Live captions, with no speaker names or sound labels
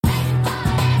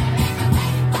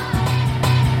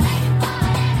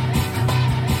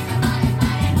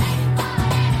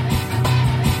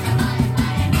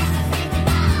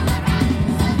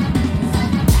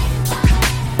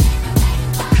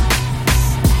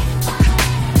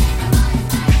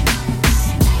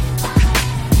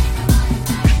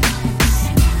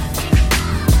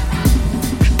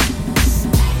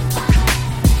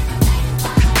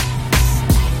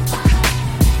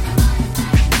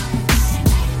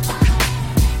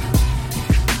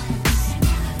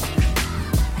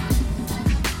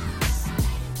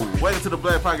Welcome to the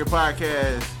Black Pocket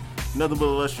Podcast. Nothing but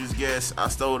illustrious guests. I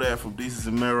stole that from Desus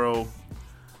and Mero.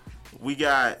 We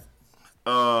got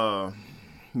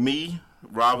me,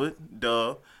 Robert,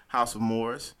 House of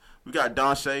Morris. We got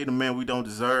Don Shay, the man we don't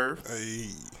deserve. Hey.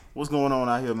 What's going on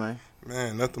out here, man?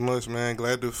 Man, nothing much, man.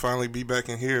 Glad to finally be back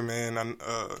in here, man. I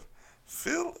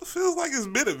feels like it's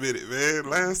been a minute, man.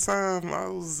 Last time I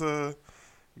was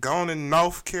gone in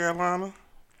North Carolina,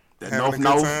 having a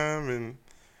good time, and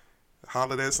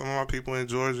hollered at some of my people in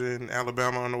Georgia and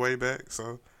Alabama on the way back.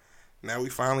 So now we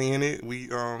finally in it. We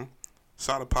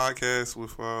shot a podcast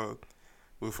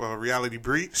with Reality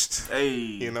Breached. Hey,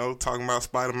 you know, talking about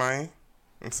Spider-Man,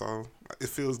 and so it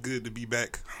feels good to be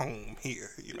back home here.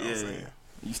 You know what I'm saying?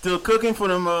 You still cooking for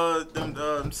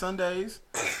them Sundays?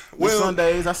 Well,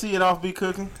 Sundays, I see it off be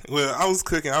cooking. Well, I was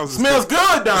cooking. Smells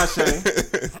good, Don Shay.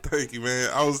 Thank you, man.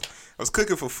 I was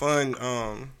cooking for fun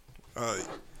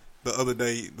the other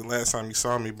day, the last time you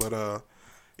saw me, but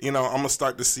you know, I'm gonna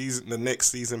start the next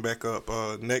season back up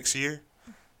next year,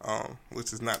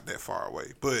 which is not that far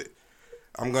away. But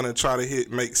I'm gonna try to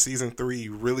make season 3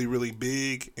 really, really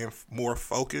big and more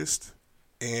focused,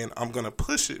 and I'm gonna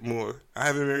push it more. I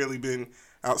haven't really been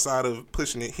outside of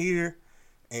pushing it here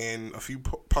and a few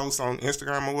posts on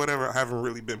Instagram or whatever. I haven't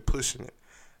really been pushing it,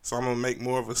 so I'm gonna make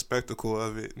more of a spectacle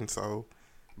of it, and so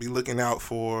be looking out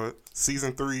for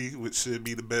season 3, which should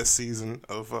be the best season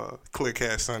of Clear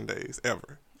Cash Sundays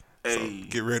ever. Hey, so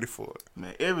get ready for it,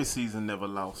 man. Every season never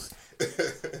lost. And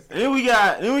then we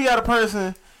got a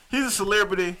person. He's a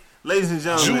celebrity, ladies and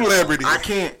gentlemen. Celebrity. I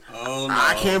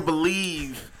can't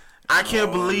believe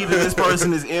that this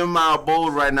person is in my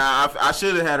abode right now. I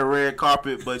should have had a red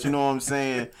carpet, but you know what I'm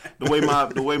saying. The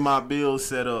way my bill's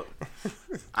set up,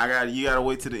 you gotta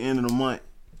wait till the end of the month.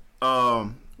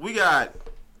 We got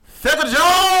Talkin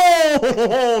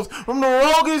Jones from the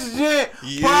Rougish Gent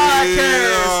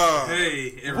podcast.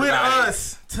 Hey, everybody. With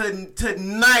us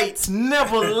tonight's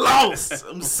Never Lost.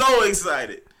 I'm so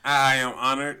excited. I am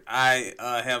honored. I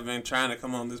have been trying to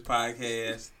come on this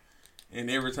podcast,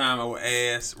 and every time I would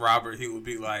ask Robert, he would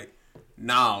be like,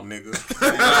 "No, nigga."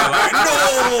 And I'm like,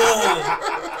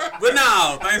 no. But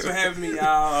no, thanks for having me,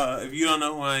 y'all. If you don't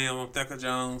know who I am, I'm Talkin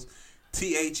Jones.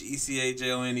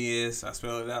 THECAJONES. I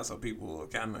spell it out so people will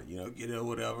kind of, get it or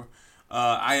whatever.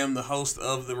 I am the host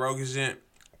of the Rougish Gent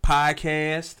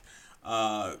podcast,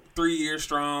 3 years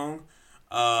strong.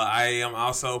 I am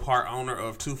also part owner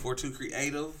of 242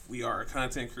 Creative. We are a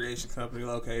content creation company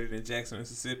located in Jackson,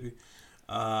 Mississippi.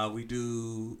 We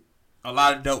do a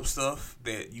lot of dope stuff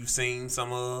that you've seen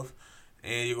some of,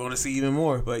 and you're going to see even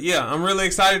more. But yeah, I'm really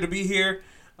excited to be here.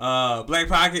 Black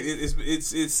Pocket,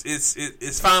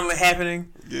 it's finally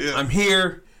happening. Yeah. I'm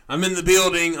here. I'm in the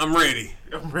building. I'm ready.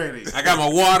 I got my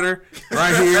water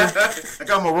right here. I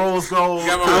got my rose gold.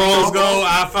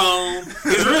 iPhone.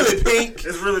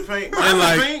 It's really pink.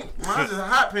 Mine's pink. Mine's just a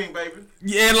hot pink, baby.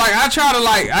 Yeah, and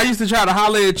I used to try to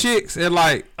holler at chicks and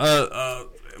like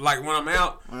when I'm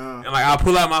out and I'll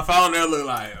pull out my phone and they'll look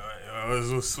like,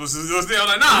 what's still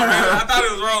like, nah, man, I thought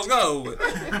it was rose gold.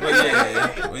 But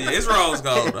yeah, it's rose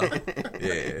gold though.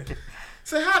 Yeah.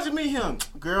 So how'd you meet him?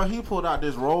 Girl, he pulled out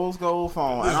this rose gold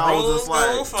phone. And I was just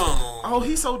like, phone. Oh,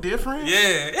 he's so different.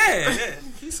 Yeah.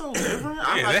 He's so different.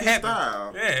 I like his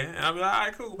style. Yeah. And I'm like, all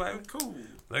right, cool, baby. Cool.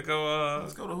 Let's go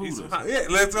to Hooters.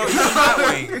 Let's go eat some hot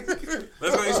wings.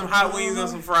 Let's go eat some hot wings and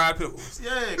some fried pickles.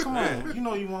 Yeah, come on. You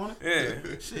know you want it.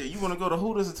 Yeah. Shit, you want to go to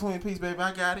Hooters or Twin Peaks, baby?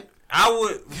 I got it. I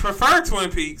would prefer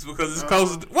Twin Peaks because it's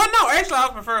close. Well, no, actually, I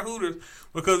prefer Hooters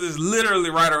because it's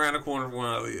literally right around the corner from where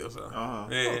I live. So,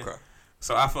 yeah. Okay.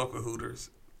 So I fuck with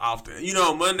Hooters often.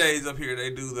 On Mondays up here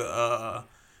they do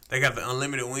they got the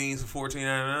unlimited wings for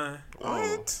 $14.99.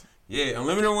 What? Yeah,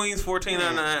 unlimited wings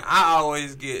 $14.99. I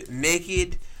always get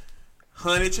naked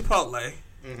honey chipotle,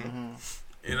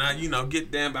 and I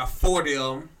get down about 40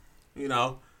 of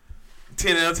them.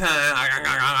 10 at a time.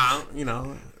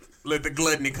 Let the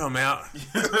gluttony come out,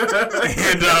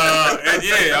 and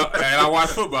I watch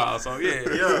football. So yeah.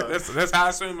 That's how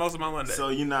I spend most of my Monday. So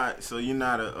you're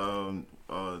not a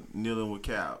kneeling with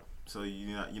Cal. So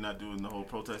you're not doing the whole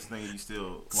protest thing. You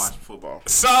still watching football.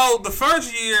 So the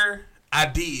first year I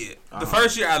did. The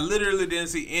first year I literally didn't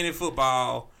see any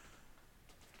football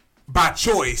by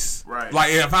choice. Right.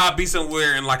 Like if I'd be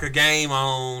somewhere and like a game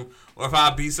on, or if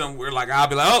I'd be somewhere like I'll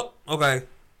be like, oh, okay.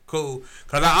 Cool,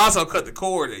 because I also cut the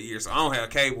cord that year, so I don't have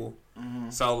cable.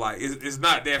 So like, it's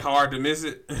not that hard to miss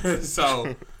it.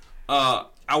 So I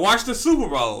watched the Super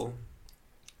Bowl,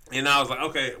 and I was like,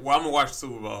 okay, well I'm gonna watch the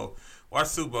Super Bowl,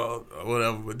 or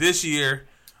whatever. But this year,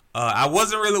 I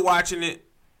wasn't really watching it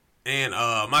And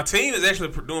my team is actually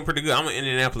doing pretty good. I'm an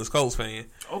Indianapolis Colts fan.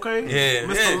 Okay. Yeah.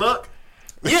 Mr. Luck.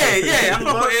 Yeah. I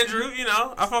fuck with Andrew.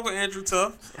 I fuck with Andrew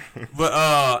tough.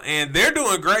 But and they're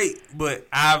doing great. But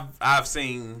I've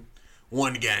seen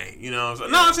one game. No,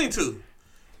 I've seen two.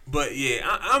 But yeah,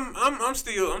 I'm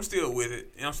still with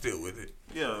it. I'm still with it.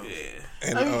 Yeah.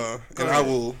 And I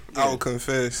will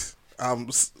confess,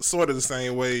 I'm sort of the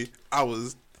same way. I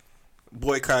was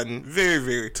boycotting very,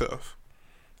 very tough.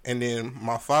 And then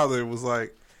my father was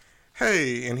like,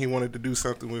 hey, and he wanted to do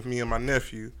something with me and my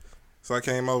nephew. So I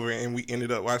came over and we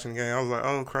ended up watching the game. I was like,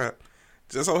 oh, crap.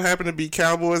 Just so happened to be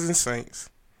Cowboys and Saints.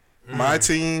 My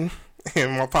team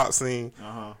and my Pop's team.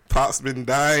 Pop's been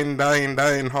dying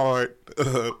hard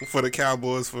for the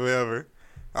Cowboys forever.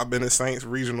 I've been a Saints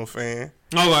regional fan.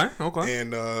 Okay.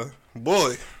 And,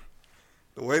 boy,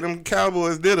 the way them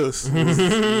Cowboys did us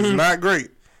was not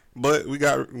great. But we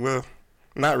got,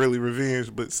 not really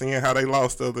revenge, but seeing how they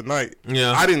lost the other night.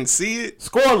 Yeah. I didn't see it.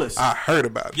 Scoreless. I heard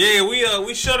about it. Yeah,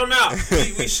 we shut them out.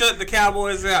 we shut the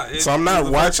Cowboys out. So I'm not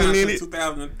watching it.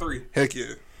 2003. Heck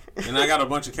yeah. And I got a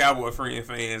bunch of Cowboy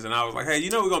fans, and I was like, hey, we're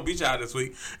going to beat y'all this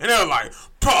week. And they were like,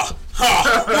 what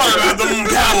about them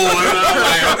Cowboys? And I was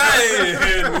like,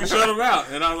 okay. And we shut them out.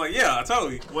 And I was like, yeah, I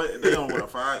told you. What, they on what, a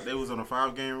 5? They was on a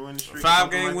 5-game winning streak?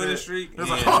 5-game winning streak. It was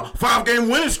like, 5-game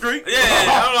winning streak? Yeah,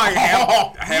 I'm like,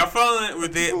 have fun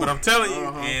with it. But I'm telling you,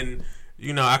 and...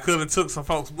 I could have took some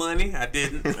folks' money. I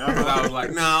didn't. Because I was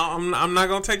like, no, I'm not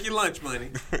going to take your lunch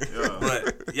money. Yeah.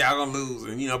 But y'all going to lose.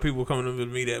 And, people coming up to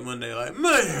me that Monday like,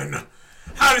 man,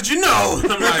 how did you know?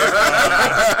 And I'm like,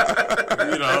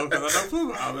 because I know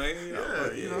football, man.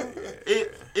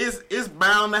 It's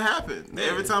bound to happen. Yeah.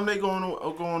 Every time they go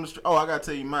on the street. Oh, I got to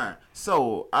tell you mine.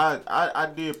 So, I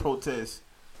did protest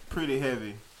pretty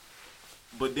heavy.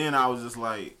 But then I was just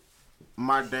like,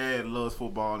 my dad loves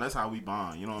football, and that's how we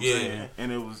bond. You know what I'm saying?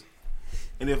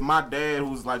 And if my dad,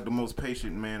 who's like the most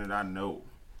patient man that I know,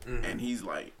 and he's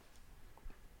like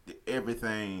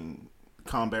everything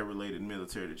combat related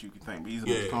military that you can think, but he's the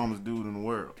most calmest dude in the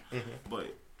world.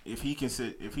 But if he can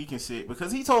sit,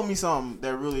 because he told me something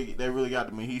that really got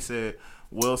to me. He said,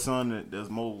 "Well, son,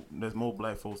 there's more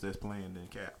black folks that's playing than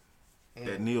Cap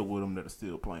that kneel with them that are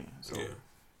still playing. So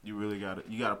you really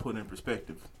gotta put in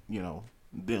perspective,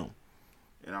 them."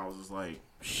 And I was just like,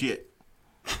 shit.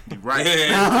 You're right. But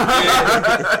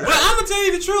I'm going to tell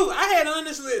you the truth. I had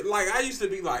honestly, I used to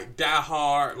be die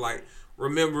hard,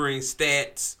 remembering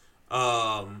stats,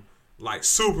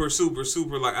 super, super,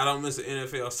 super, I don't miss an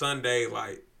NFL Sunday,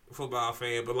 football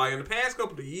fan. But, in the past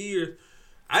couple of years,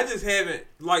 I just haven't,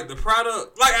 the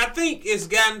product, I think it's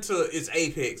gotten to its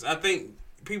apex. I think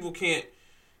people can't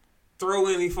throw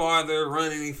any farther,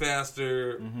 run any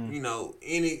faster,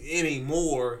 any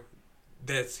more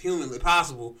that's humanly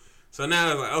possible. So now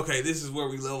it's like, okay, this is where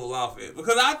we level off at.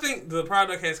 Because I think the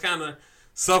product has kind of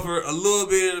suffered a little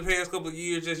bit in the past couple of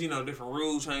years, just, different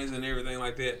rule changes and everything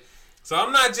like that. So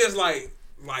I'm not just like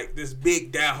this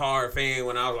big diehard fan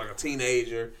when I was a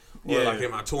teenager or in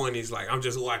my 20s. I'm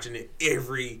just watching it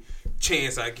every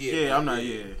chance I get. Yeah, I'm not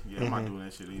doing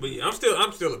that shit either. But yeah,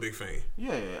 I'm still a big fan.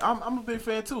 Yeah, I'm a big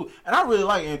fan too. And I really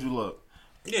like Andrew Luck.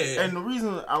 Yeah. And the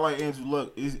reason I like Andrew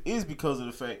Luck is because of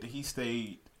the fact that he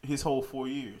stayed his whole 4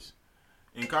 years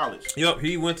in college. Yep,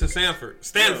 he went to Stanford.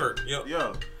 Yep.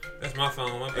 Yeah. That's my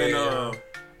phone. My bad. And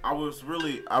I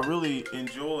really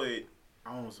enjoyed.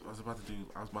 I was about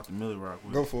to Millie Rock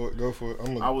with. Go for it.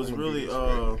 Okay. I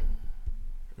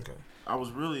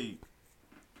was really.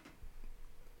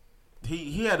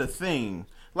 He had a thing.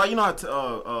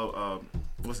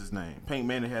 What's his name? Peyton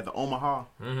Manning had the Omaha.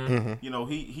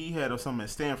 He had something at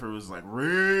Stanford. It was like,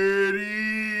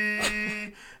 ready.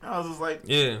 I was just like,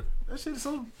 yeah, that shit is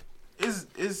so.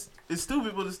 It's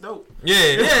stupid, but it's dope.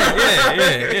 Yeah.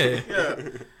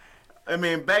 I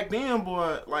mean, back then,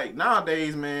 boy,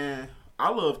 nowadays, man,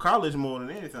 I love college more than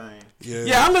anything.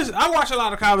 Yeah. I watch a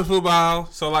lot of college football.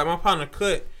 So my partner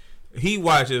Cut, he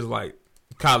watches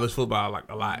college football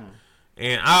a lot.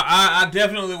 And I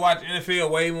definitely watch NFL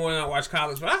way more than I watch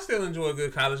college, but I still enjoy a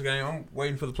good college game. I'm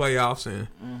waiting for the playoffs, and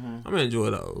I'm gonna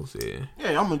enjoy those. Yeah,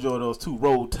 I'm gonna enjoy those too.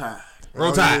 Roll Tide.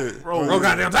 Roll goddamn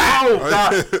Tide.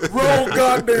 Roll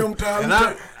goddamn Tide. And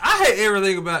I hate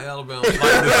everything about Alabama, the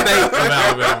state of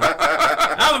Alabama.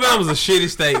 Alabama's a shitty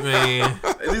state, man.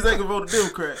 At least they can vote a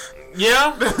Democrat.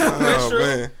 Yeah, that's true.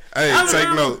 Man. Hey, take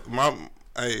note.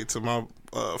 To my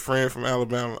friend from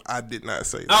Alabama, I did not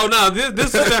say that. Oh no,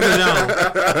 this is Dr. Jones.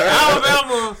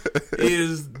 Alabama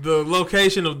is the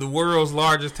location of the world's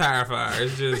largest tire fire.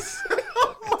 It's just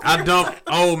I dump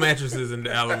old mattresses into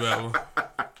Alabama.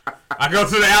 I go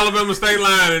to the Alabama state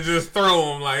line and just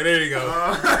throw them there you go.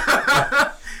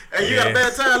 Hey, you got a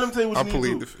bad time? Let me tell you what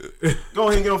you need to do. Go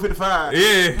ahead and get on 55.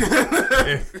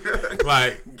 Yeah.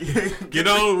 Like, get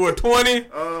on with 20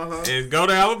 and go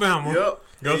to Alabama. Yep.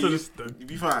 Go to you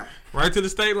be fine. Right to the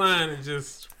state line and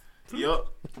just. Yep.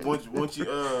 Once you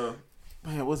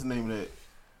man, what's the name of that?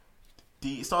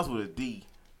 D. It starts with a D.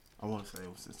 I want to say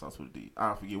it starts with a D.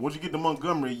 I forget. Once you get to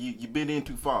Montgomery, you been in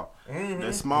too far.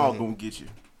 That small gonna get you.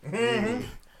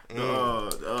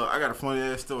 I got a funny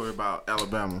ass story about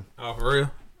Alabama. Oh, for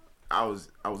real? I was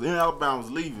in Alabama. I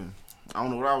was leaving. I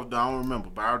don't know what I was doing. I don't remember,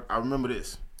 but I remember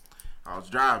this. I was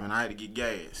driving. I had to get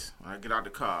gas. When I get out the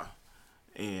car,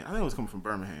 and I think it was coming from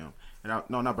Birmingham. And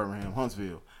no, not Birmingham,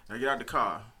 Huntsville. And I get out the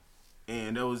car,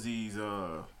 and there was these. It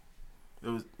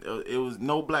was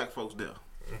no black folks there.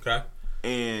 Okay.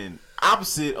 And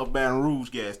opposite of Baton Rouge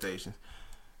gas stations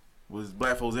was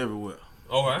black folks everywhere.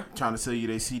 Okay. Trying to sell you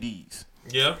their CDs.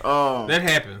 Yeah. That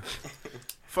happened.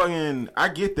 Fucking, I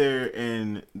get there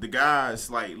and the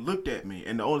guys like looked at me,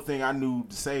 and the only thing I knew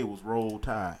to say was "Roll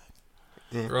Tide."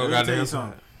 Roll goddamn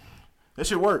Tide. That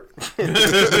shit worked.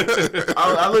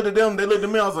 I looked at them. They looked at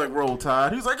me. I was like, "Roll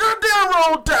Tide." He was like, "Goddamn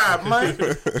Roll Tide, man."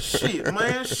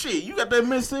 Shit. You got that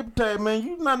Mississippi tag, man.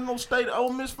 You not no state of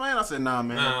Ole Miss fan. I said, "Nah,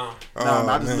 man. Nah,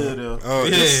 I just live there."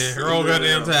 Yeah, roll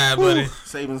goddamn Tide, buddy.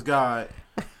 Savings God.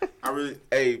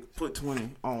 Put 20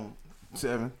 on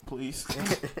 7, please.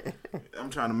 I'm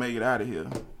trying to make it out of here.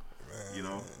 You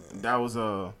know, that was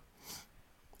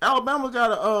Alabama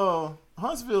got a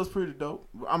Huntsville's pretty dope.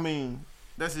 I mean,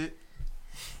 that's it.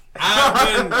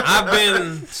 I've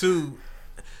been to.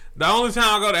 The only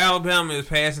time I go to Alabama is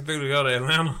passing through to go to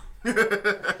Atlanta,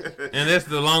 and that's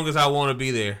the longest I want to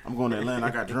be there. I'm going to Atlanta.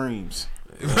 I got dreams.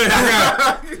 Man,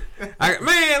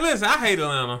 listen, I hate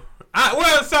Atlanta.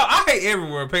 I hate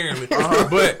everywhere apparently, but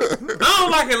I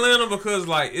don't like Atlanta because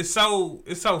like it's so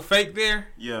fake there.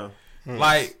 Yeah.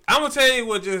 Like I'm gonna tell you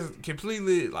what just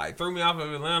completely like threw me off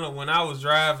of Atlanta when I was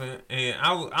driving, and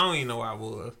I don't even know where I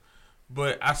was.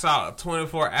 But I saw a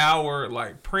 24-hour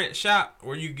like print shop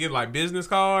where you get like business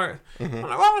cards. I'm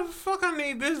like, why the fuck I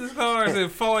need business cards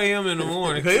at 4 a.m. in the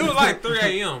morning? Because it was like 3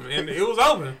 a.m. and it was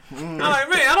open. I'm like,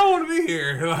 man, I don't want to be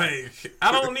here. Like,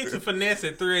 I don't need to finesse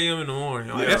at 3 a.m. in the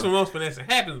morning. Like, that's when most finessing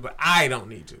happens, but I don't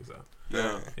need to. So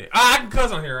Yeah. I can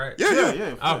cuss on here, right?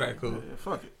 Yeah. Okay, cool. Yeah,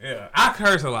 fuck it. Yeah, I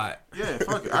curse a lot. Yeah,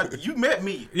 fuck it. You met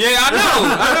me. Yeah,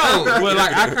 I know. But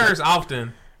like, I curse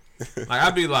often. Like I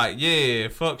be like, yeah,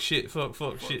 fuck shit, all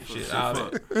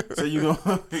that. So you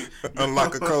gonna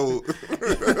unlock a code? Yeah,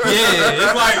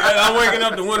 it's like I'm waking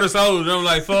up to Winter Soldier. I'm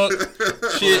like, fuck,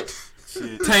 shit.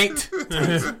 Tanked.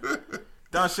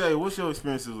 Don Shay, what's your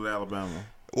experiences with Alabama?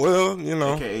 Well, you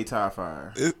know, AKA Tie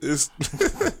Fire. It's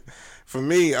for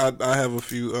me. I have a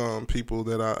few people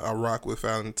that I rock with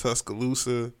out in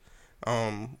Tuscaloosa.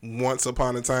 Once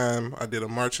upon a time, I did a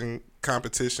marching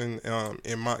competition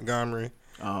in Montgomery.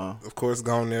 Of course,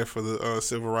 gone there for the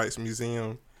Civil Rights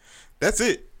Museum. That's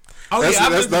it.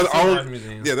 That's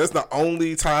the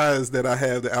only ties that I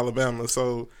have to Alabama.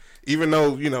 So even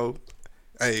though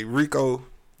hey Rico,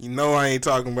 I ain't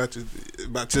talking about your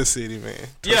city, man.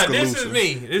 Yeah, this is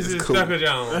me. This is cool. Tucker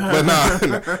Jones. But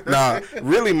nah.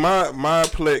 Really, my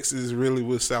plex is really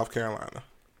with South Carolina,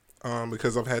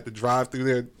 because I've had to drive through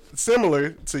there.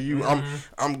 Similar to you,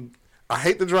 I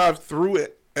hate to drive through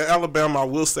it. Alabama, I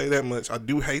will say that much. I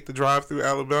do hate the drive through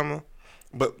Alabama,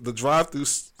 but the drive through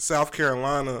South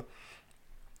Carolina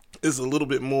is a little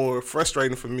bit more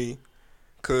frustrating for me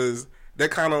because they're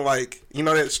kind of like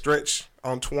that stretch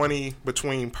on 20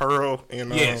 between Pearl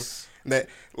and that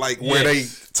where they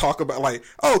talk about like,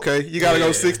 oh, okay, you gotta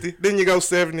go 60, then you go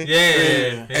 70,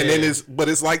 and then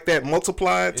it's like that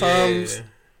multiplied times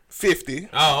 50.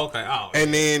 Oh, okay.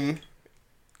 And then.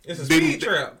 It's a speed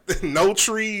trap. No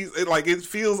trees. It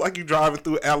feels like you're driving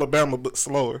through Alabama, but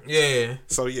slower. Yeah.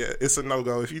 So, yeah, it's a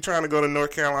no-go. If you're trying to go to North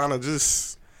Carolina,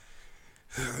 just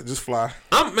fly.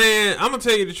 I'm going to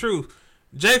tell you the truth.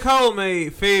 J. Cole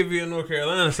made Fayetteville, North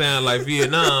Carolina sound like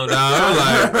Vietnam, dog.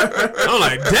 I'm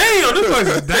like, damn, this place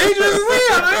is dangerous as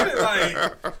hell, ain't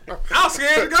it? I was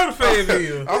scared to go to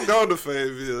Fayetteville. I'm going to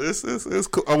Fayetteville. It's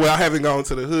cool. Well, I haven't gone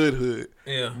to the hood.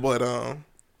 Yeah. But,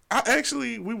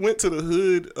 we went to the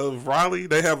hood of Raleigh.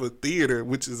 They have a theater,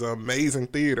 which is an amazing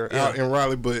theater out in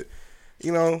Raleigh. But,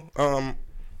 my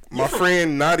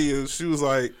friend Nadia, she was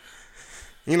like,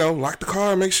 lock the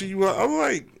car, make sure you. I'm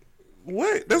like,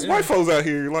 what? That's white folks out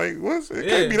here. Like, what? It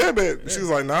can't be that bad. Yeah. She was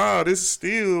like, nah, this is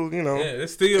still,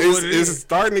 it's still what it is. It's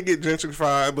starting to get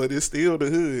gentrified, but it's still the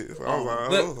hood. So I was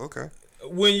like, okay.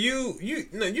 When you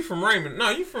from Raymond? No,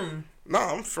 you from? No,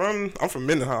 I'm from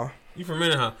Mendenhall. You from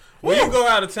Mendenhall. When you go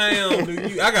out of town,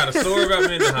 I got a story about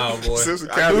Mendenhall, boy. Simpson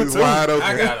County is wide open.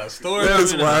 I got a story about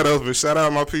It's Mendenhall. wide open. Shout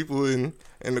out my people in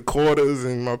the quarters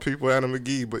and my people out in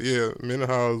McGee. But yeah,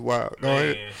 Mendenhall is wild. Go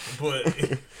ahead. But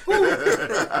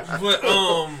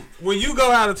when you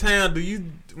go out of town,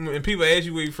 when people ask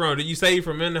you where you from, do you say you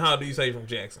from Mendenhall or do you say you from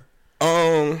Jackson?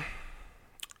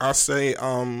 I say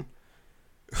I'll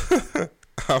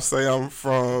say I'm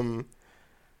from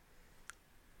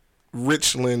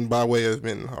Richland by way of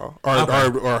Mendenhall,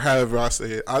 or however I say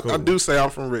it. I do say I'm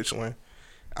from Richland.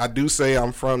 I do say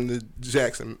I'm from the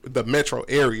Jackson, the metro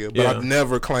area, but I've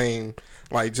never claimed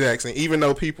like Jackson. Even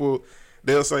though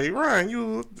they'll say,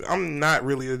 Ryan, I'm not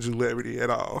really a celebrity at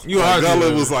all. You are.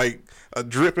 Gullah was like a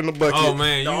drip in the bucket. Oh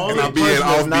man, the only person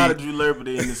that's not a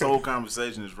celebrity in this whole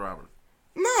conversation is Robert.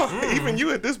 No, even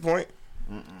you at this point.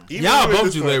 Y'all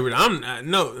both celebrity. I'm not.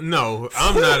 No,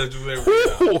 I'm not a celebrity.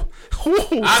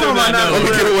 I do not know. Let me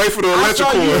get away from the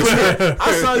electrical.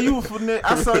 I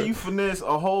saw you finesse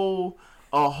a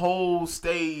whole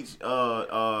stage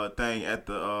thing at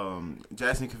the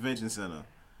Jackson Convention Center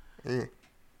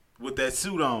with that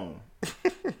suit on.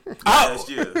 Last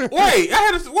year. Wait.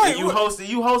 You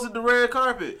hosted the red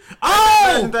carpet.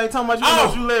 Oh, thing talking about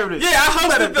you celebrity. Yeah, I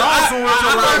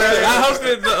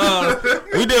hosted the.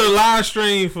 We did a live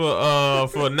stream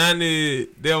for 90.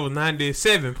 That was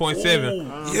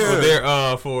 97.7. Yeah. For their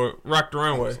for Rock the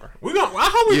Runway. I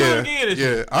hope we do it again this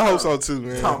year. I hope so too,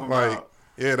 man.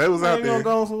 Yeah, they was out there.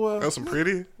 Go somewhere. That was some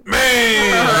pretty.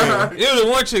 Man, it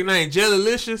was one chick named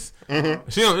Jellylicious. Mm-hmm.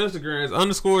 She on Instagram is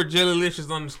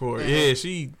 _Jellylicious_. Yeah,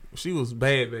 she was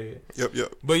bad.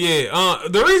 Yep. But yeah,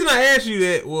 the reason I asked you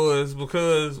that was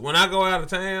because when I go out of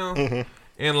town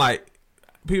and like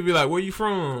people be like, "Where you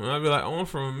from?" And I be like, "Oh, I'm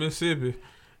from Mississippi."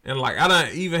 And like I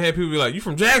don't even have people be like, "You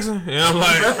from Jackson?" And I'm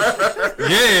like, "Yeah."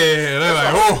 And they're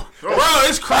like, "Oh, bro,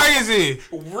 it's crazy."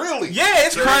 Really? Yeah,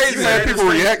 it's crazy. You had people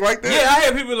react like that? Yeah, I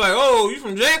had people like, "Oh, you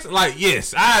from Jackson?" Like,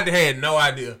 yes, I had no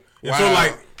idea until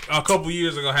like a couple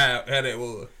years ago how that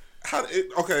was. How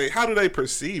do they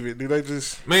perceive it? Do they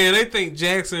just they think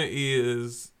Jackson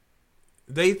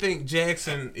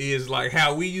is like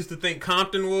how we used to think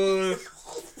Compton was.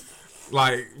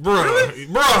 Like, bro,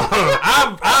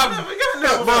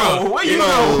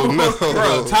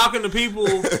 talking to people,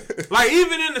 like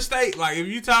even in the state, like if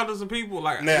you talk to some people,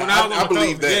 like now, when I was on I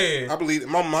believe coast, that. Yeah. I believe that.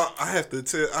 My mom. I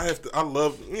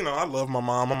love my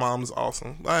mom. My mom's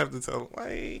awesome. I have to tell her,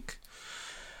 like,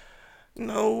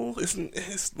 no, it's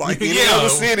like in another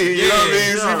city. You know what I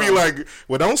mean? She'd be like,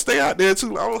 well, don't stay out there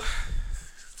too long.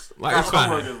 Like, it's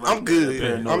fine. I'm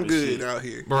good. I'm good out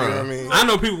here. Bro, you know what I mean? I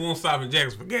know people won't stop in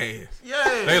Jackson for gas.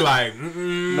 Yeah. They like,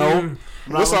 no.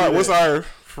 What's our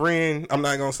friend? I'm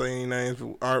not gonna say any names.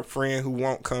 But our friend who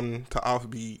won't come to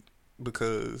Offbeat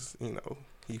because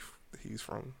he's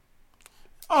from.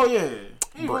 Oh yeah.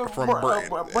 From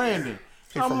Brandon.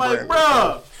 I'm like,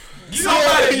 bro.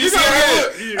 Somebody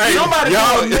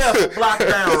blocked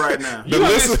down right now. You gonna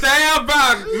get stabbed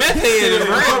by meth head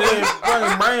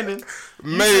and Brandon.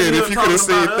 Man, if you could have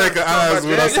seen thicker eyes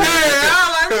when I said I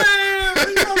was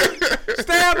like, man,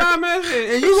 stabbed by meth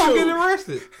head and you gonna get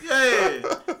arrested. Yeah.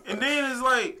 And then it's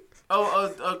like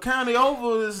a county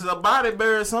over is a body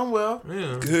buried somewhere.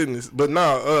 Yeah. Goodness. But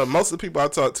no, most of the people I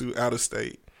talk to out of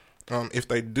state, if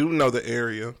they do know the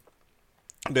area,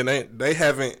 then they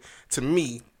haven't, to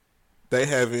me, they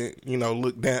haven't,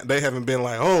 looked down. They haven't been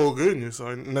like, oh, goodness,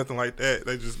 or nothing like that.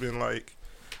 They just been like,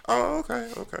 oh, okay,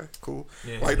 cool.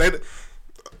 Yeah. Like,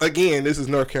 again, this is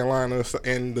North Carolina,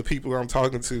 and the people I'm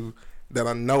talking to that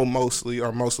I know mostly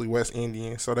are mostly West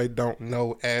Indian, so they don't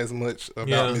know as much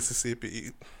about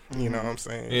Mississippi. You know what I'm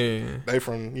saying? Yeah. They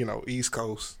from, East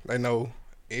Coast. They know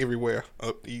everywhere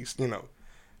up east,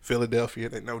 Philadelphia.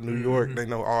 They know New York. They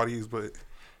know all these, but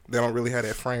they don't really have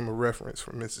that frame of reference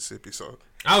from Mississippi. So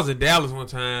I was in Dallas one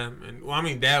time, and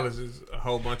Dallas is a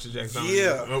whole bunch of Jackson,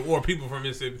 or people from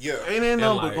Mississippi. Yeah, ain't there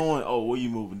no but going, oh, where you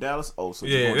moving, Dallas? Oh, so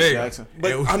you going to Jackson?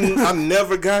 But I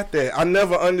never got that. I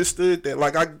never understood that.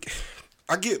 Like I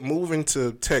get moving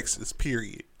to Texas.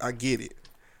 Period. I get it.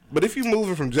 But if you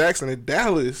moving from Jackson to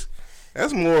Dallas,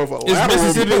 that's more of a lateral.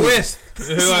 Mississippi West.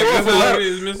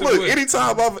 Look,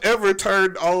 anytime I've ever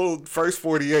turned on First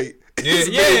 48.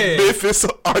 Memphis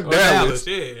or Dallas.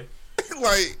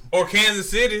 Like, or Kansas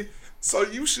City. So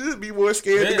you should be more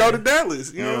scared to go to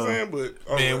Dallas. You know what I'm saying?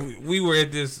 But we were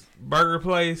at this burger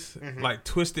place, like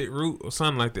Twisted Root or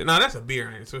something like that. No, that's a beer,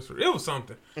 ain't it? Twisted Root. It was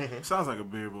something. Sounds like a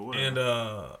beer, but whatever. And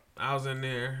I was in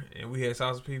there, and we had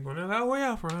sausage people, and they're like, "Oh, where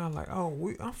y'all from?" I was like,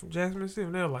 "Oh, I'm from Jackson, Mississippi."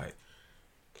 And they're like,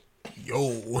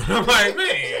 yo. I'm like,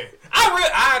 man,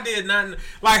 I did not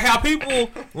like how people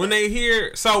when they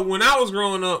hear. So when I was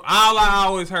growing up, all I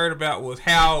always heard about was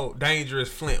how dangerous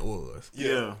Flint was.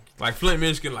 Yeah. Like Flint,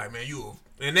 Michigan, like man,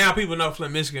 and now people know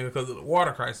Flint, Michigan because of the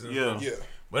water crisis. Yeah.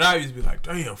 But I used to be like,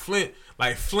 damn, Flint,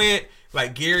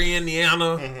 like Gary,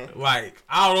 Indiana, like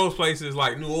all those places,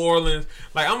 like New Orleans.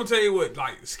 Like I'm gonna tell you what,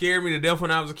 like scared me to death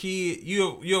when I was a kid.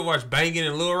 You ever watch Bangin'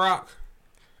 in Little Rock?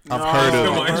 I've heard of it.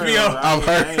 Come on, HBO. I've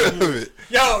heard of it.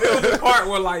 Yo, it was a part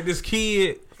where like this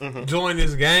kid joined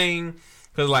this gang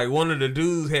because like one of the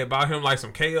dudes had bought him like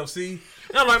some KFC.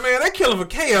 And I'm like, man, they killing for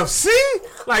KFC?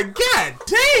 Like, god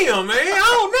damn, man,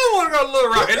 I don't know want to go to Little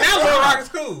Rock. And now Little Rock is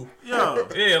cool.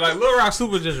 Yeah, like Little Rock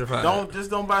super gentrified.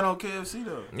 Don't buy no KFC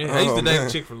though. Yeah, I used to date a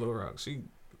chick for Little Rock. She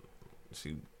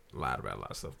lied about a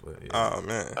lot of stuff, but yeah. Oh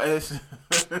man.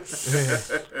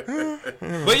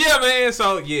 But yeah, man.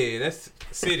 So yeah, that's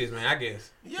cities, man. I guess.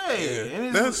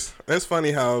 Yeah. That's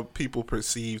funny how people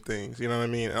perceive things. You know what I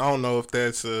mean? I don't know if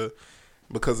that's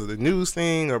because of the news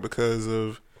thing or because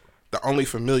of the only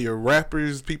familiar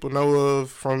rappers people know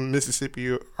of from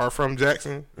Mississippi are from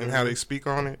Jackson and how they speak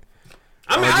on it.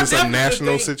 I mean, or just I a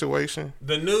national think situation.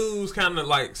 The news kind of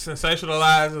like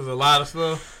sensationalizes a lot of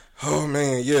stuff. Oh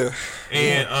man, yeah.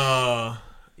 And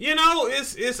you know,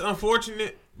 it's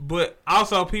unfortunate, but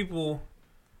also people,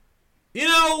 you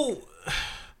know,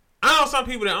 I know some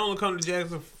people that only come to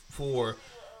Jackson for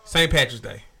St. Patrick's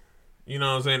Day. You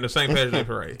know what I'm saying? The St. Patrick's Day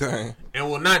parade. Dang. And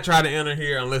will not try to enter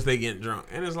here unless they get drunk.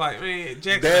 And it's like, man,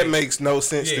 Jackson. That makes no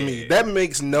sense to me. That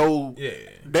makes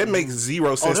That makes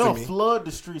zero sense to me. They'll flood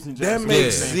the streets in Jackson. That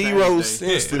makes zero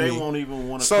sense to me. They won't even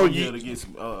want to come here to get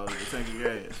some tank of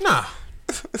gas. Nah.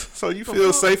 So you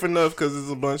feel safe enough because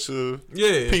there's a bunch of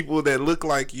people that look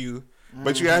like you,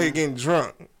 but you out here getting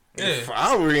drunk. Yeah. If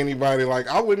I were anybody, like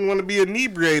I wouldn't want to be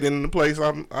inebriated in the place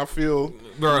I feel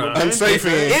unsafe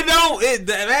in. The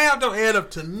math don't add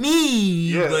up to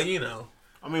me, but you know.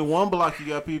 I mean, one block you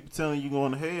got people telling you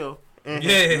going to hell. Mm-hmm.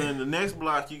 Yeah. And then the next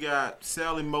block you got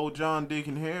Sally, Mo, John, Dick,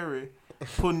 and Harry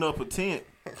putting up a tent.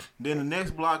 Then the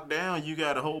next block down you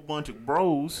got a whole bunch of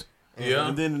bros. Yeah.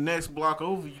 And then the next block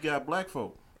over you got black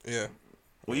folk. Yeah.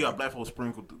 Well, you got black folk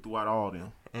sprinkled throughout all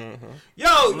them. Mm-hmm.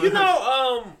 Yo, you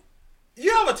know,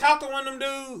 you ever talk to one of them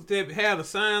dudes that have the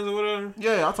signs or whatever?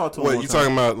 Yeah, I talked to them. What you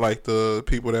talking about? Like the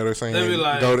people that are saying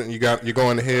like, you're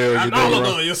going to hell.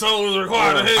 No, your soul is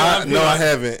required to hell. No, I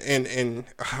haven't, and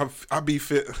I be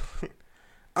fit.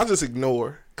 I just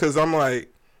ignore because I'm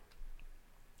like,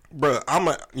 bruh,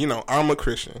 I'm a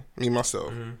Christian, me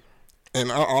myself, and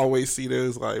I always see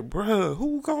this like, bruh,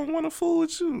 who gonna want to fool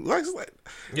with you? Like,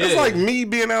 it's like me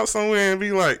being out somewhere and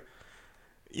be like,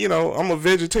 you know, I'm a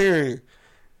vegetarian.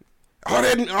 All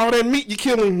that meat you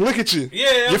killing, look at you.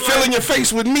 Yeah, you're filling your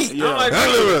face with meat.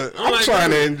 Yeah. I'm trying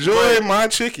to enjoy my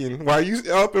chicken while you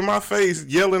up in my face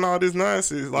yelling all this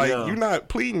nonsense. Like, you're not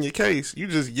pleading your case. You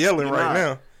just yelling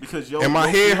now. Because and my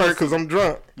head hurt because I'm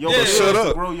drunk. Shut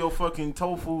up. Grow your fucking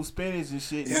tofu, spinach, and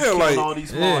shit. Yeah, like all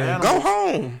these small animals. Go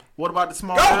home. What about the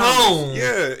small animals? Home.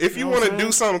 Yeah, if you want to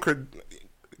do something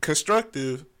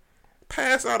constructive,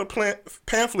 pass out a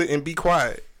pamphlet and be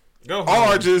quiet. Go home.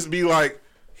 Or just be like,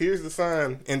 here's the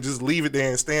sign, and just leave it there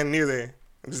and stand near there.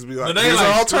 And just be like, here's like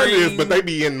an alternative, but they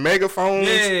be in megaphones.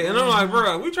 Yeah, and I'm like,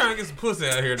 bro, we trying to get some pussy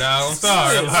out here, dog. I'm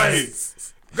sorry. Like,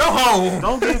 go home.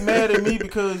 Don't get mad at me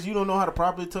because you don't know how to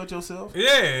properly touch yourself.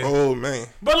 Yeah. Oh, man.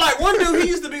 But, like, one dude, he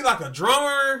used to be, like, a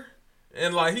drummer,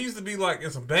 and, like, he used to be, like,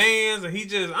 in some bands, and he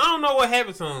just, I don't know what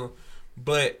happened to him,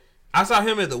 but I saw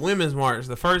him at the Women's March,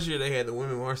 the first year they had the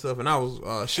Women's March stuff, and I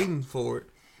was shooting for it.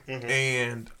 Mm-hmm.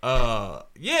 And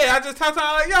I just talked to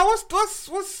him like, yo, what's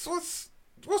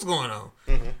going on?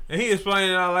 Mm-hmm. And he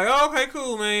explained it. I was like, oh, okay,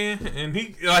 cool, man. And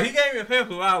he gave me a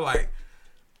pamphlet. I was like,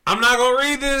 I'm not gonna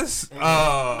read this.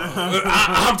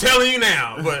 I'm telling you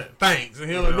now, but thanks. And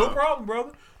he was like, no problem,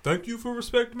 brother. Thank you for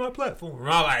respecting my platform. And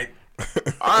I was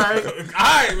like, all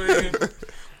right, man.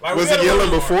 Like, was he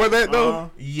yelling before that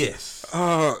though? Yes.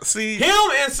 See, him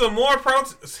and some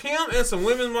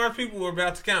Women's March people were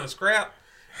about to kind of scrap.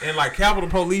 And, like, Capitol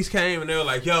Police came, and they were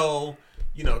like, yo,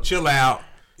 you know, chill out.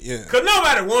 Yeah. Because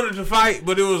nobody wanted to fight,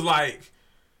 but it was like,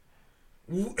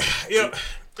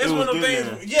 it's one of them things.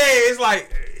 There. Yeah, it's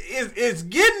like, it's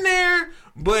getting there,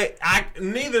 but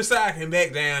neither side can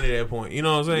back down at that point. You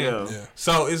know what I'm saying? Yeah.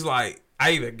 So, it's like,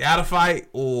 I either got to fight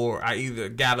or I either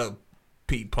got to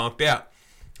be punked out.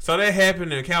 So, that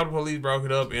happened, and Capitol Police broke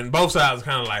it up, and both sides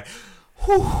kind of like,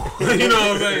 whew, you know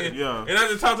what I'm saying? Yeah. And I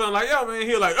just talked to him like, yo, man.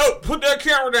 He was like, oh, put that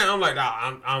camera down. I'm like,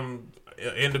 nah, I'm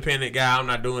an independent guy. I'm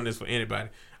not doing this for anybody.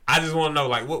 I just want to know,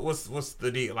 like, what's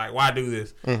the deal? Like, why do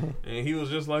this? Mm-hmm. And he was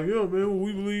just like, yeah, man, well,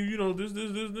 we believe, you know, this.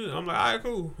 I'm like, all right,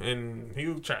 cool. And he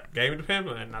gave me the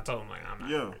pamphlet, and I told him, like, I'm not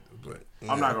going to read this. But,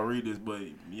 I'm not going to read this, but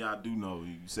yeah, I do know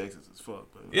you sexist as fuck.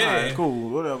 But, yeah. All right, cool,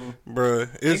 whatever. Bruh.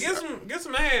 Get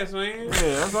some ass, man. Yeah,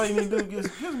 that's all you need to do. Get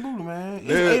some booty, man.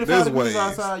 It's 85 degrees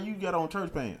outside. You got on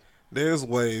church pants. There's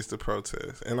ways to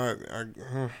protest. And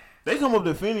they come up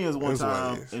to Phineas one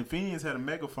time, and Phineas had a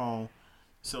megaphone.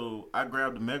 So I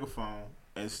grabbed the megaphone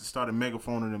and started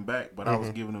megaphoning them back, but I was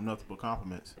giving them nothing but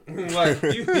compliments. Like,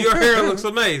 your hair looks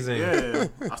amazing. Yeah.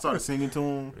 I started singing to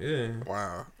him. Yeah.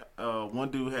 Wow. One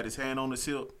dude had his hand on his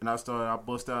hip, and I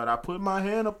bust out, I put my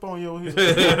hand up on your hip.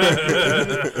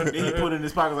 Then he put it in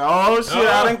his pocket, like, oh shit,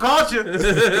 I done caught you.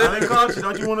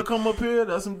 Don't you want to come up here?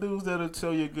 There's some dudes that'll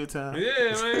show you a good time.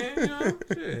 Yeah, man. You know,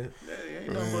 shit. Yeah,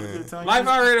 ain't nothing but a good time. Life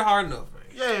already hard enough, man.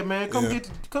 Yeah, man, come get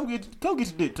your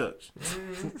dick touched.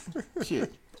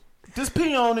 Shit, just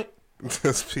pee on it.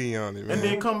 Just pee on it, man. And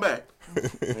then come back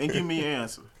and give me your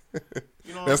answer.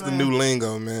 You know That's the new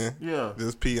lingo, man. Yeah,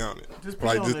 just pee on it. Just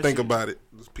think about it.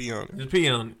 Just pee on it. Just pee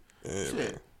on it. Yeah, shit.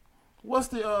 man. What's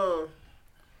the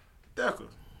Decker?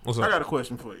 What's up? I got a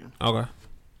question for you. Okay.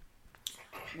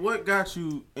 What got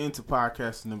you into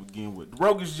podcasting to begin with?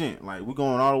 Rougish Gent, like we're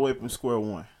going all the way from square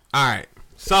one. All right.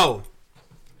 So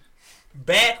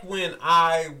back when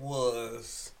I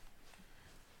was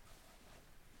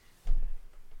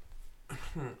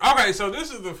okay, so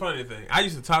this is the funny thing. I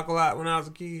used to talk a lot when I was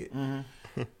a kid, and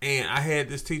I had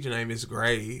this teacher named Miss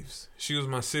Graves. She was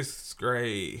my 6th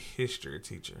grade history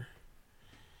teacher,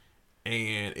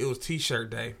 and it was T-shirt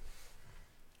day.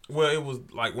 Well, it was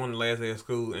like one of the last days of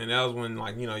school, and that was when,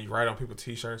 like, you know, you write on people's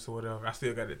T-shirts or whatever. I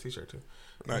still got that T-shirt too.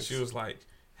 Nice. And she was like,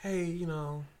 "Hey, you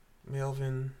know,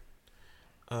 Melvin,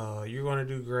 you're gonna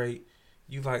do great.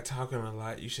 You like talking a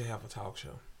lot. You should have a talk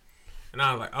show." And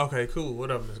I was like, "Okay, cool.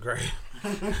 What up, Miss Gray?"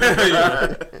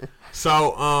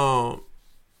 So,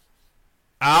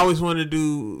 I always wanted to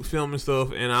do film and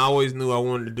stuff, and I always knew I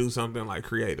wanted to do something like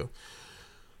creative.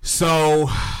 So,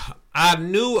 I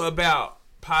knew about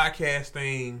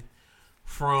podcasting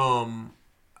from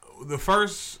the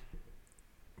first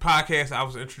podcast I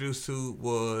was introduced to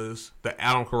was the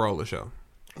Adam Carolla Show.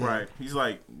 Right. He's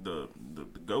like the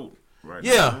GOAT, right?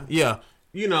 Yeah, yeah.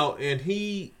 You know, and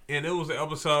it was an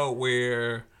episode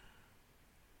where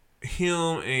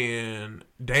him and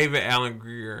David Allen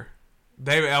Greer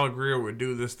would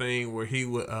do this thing where he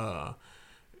would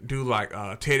do like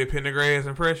Teddy Pendergrass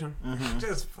impression. Mm-hmm.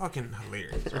 Just fucking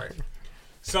hilarious, right?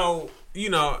 So, you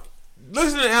know,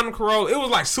 listening to Adam Carolla, it was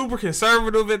like super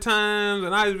conservative at times,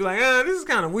 and I would be like, this is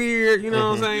kind of weird, you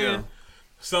know what I'm saying? Yeah.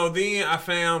 So then I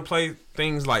found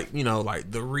things like, you know, like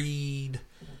The Read,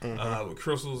 with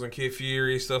Crystals and Kid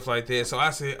Fury, stuff like that. So I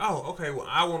said, okay, well,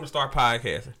 I want to start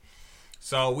podcasting.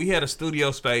 So we had a studio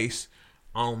space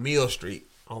on Mill Street,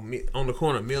 on the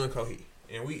corner of Mill and Cohee,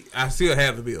 and I still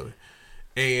have the building,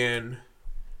 and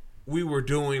we were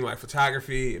doing like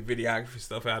photography and videography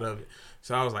stuff out of it.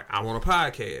 So I was like, I want a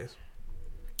podcast.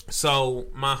 So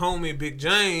my homie Big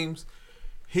James,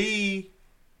 he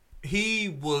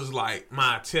was like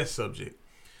my test subject.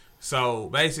 So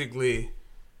basically,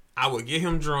 I would get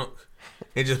him drunk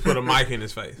and just put a mic in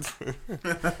his face. And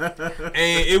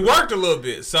it worked a little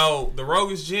bit. So the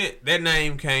Rougish Gent, that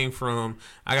name came from,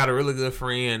 I got a really good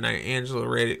friend named Angela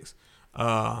Reddix.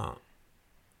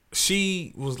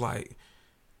 She was like,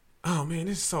 "Oh man,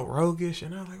 this is so roguish,"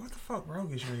 and I was like, "What the fuck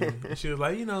roguish mean?" And she was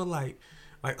like, "You know, like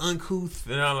uncouth,"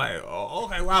 and I'm like, "Oh,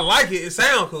 okay, well I like it. It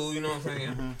sounds cool," you know what I'm saying?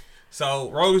 Mm-hmm.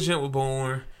 So Rougish Gent was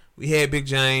born. We had Big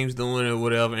James doing it, or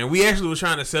whatever, and we actually were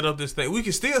trying to set up this thing. We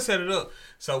could still set it up.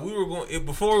 So we were going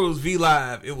before it was V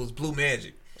Live. It was Blue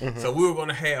Magic. Mm-hmm. So we were going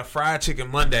to have fried chicken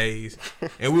Mondays,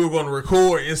 and we were going to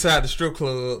record inside the strip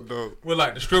club with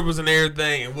like the strippers and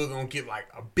everything, and we're going to get like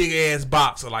a big ass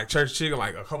box of like church chicken,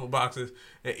 like a couple boxes,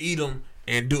 and eat them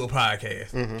and do a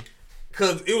podcast.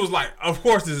 Because it was like, of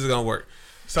course this is going to work.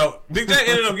 So Big J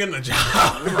ended up getting a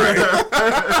job, right?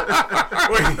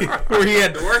 where he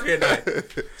had to work at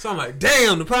night. So I'm like,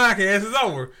 damn, the podcast is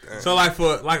over. Damn. So like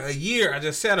for like a year, I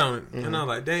just sat on it, and I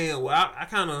was like, damn, well I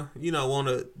kind of want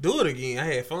to do it again. I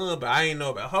had fun, but I didn't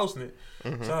know about hosting it.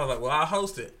 So I was like, well, I'll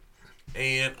host it.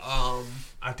 And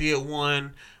I did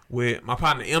one with my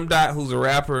partner M. Dot, who's a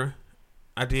rapper.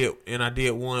 I did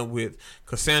one with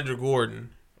Cassandra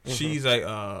Gordon. She's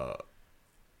a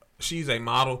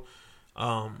model.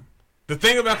 The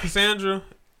thing about Cassandra,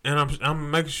 and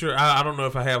I'm making sure, I don't know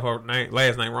if I have her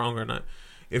last name wrong or not.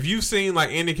 If you've seen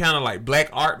like any kind of like black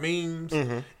art memes,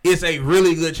 it's a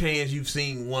really good chance you've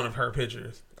seen one of her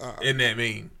pictures in that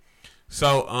meme.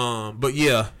 So, but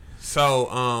yeah,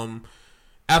 So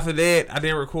after that, I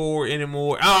didn't record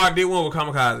anymore. Oh, I did one with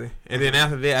Kamikaze, and then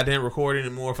after that, I didn't record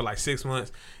anymore for like 6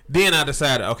 months. Then I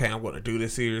decided, okay, I'm going to do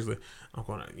this seriously. I'm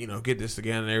going to, get this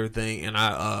together and everything. And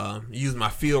I used my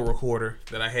field recorder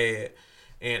that I had,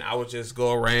 and I would just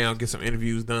go around, get some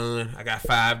interviews done. I got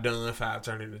 5 done, 5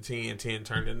 turned into 10, 10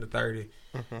 turned into 30,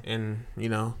 and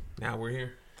now we're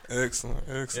here. Excellent.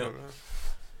 Yep.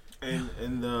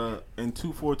 And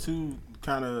 242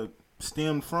 kind of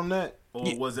stemmed from that,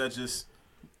 or was that just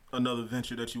another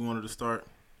venture that you wanted to start?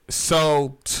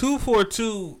 So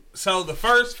 242. So the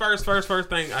first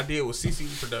thing I did was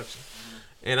CCE production,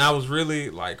 and I was really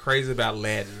like crazy about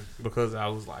Latin because I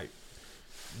was like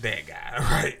that guy,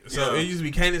 right? So it used to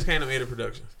be Canis Canum Edit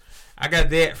Productions. I got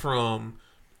that from.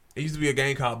 It used to be a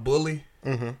game called Bully,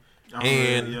 and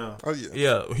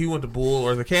he went to Bull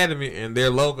or the Academy, and their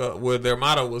logo, their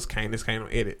motto was Canis Canum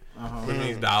Edit, which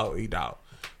means dog eat dog.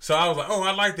 So I was like, oh,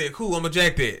 I like that. Cool, I'm going to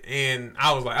jack that. And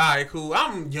I was like, all right, cool.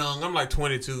 I'm young. I'm like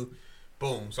 22.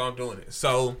 Boom. So I'm doing it.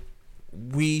 So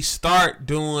we start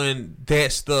doing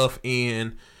that stuff,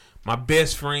 and my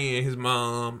best friend, his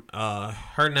mom,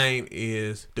 her name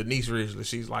is Denise Ridgely.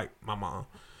 She's like my mom.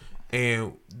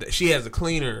 And she has the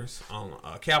cleaners on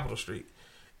Capitol Street.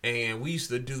 And we used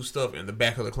to do stuff in the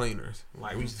back of the cleaners.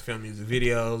 Like, we used to film music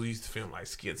videos. We used to film, like,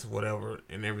 skits or whatever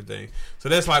and everything. So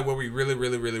that's, like, where we really,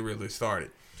 really, really, really started.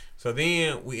 So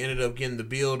then we ended up getting the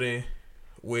building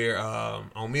where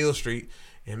on Mill Street,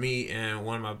 and me and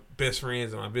one of my best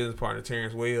friends and my business partner,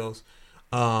 Terrence Wells,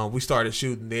 we started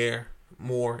shooting there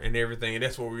more and everything. And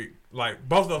that's where we, like,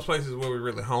 both of those places where we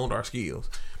really honed our skills.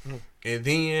 And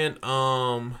then,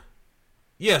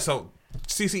 so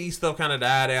CCE stuff kind of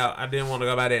died out. I didn't want to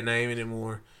go by that name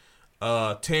anymore.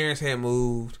 Terrence had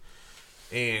moved,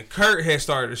 and Kurt had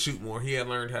started to shoot more. He had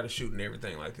learned how to shoot and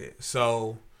everything like that.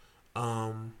 So,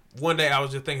 one day I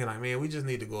was just thinking, like, man, we just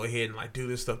need to go ahead and like do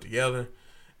this stuff together.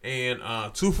 And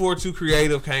 242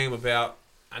 Creative came about.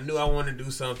 I knew I wanted to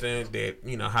do something that,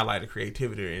 highlighted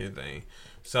creativity or anything.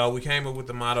 So we came up with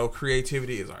the motto,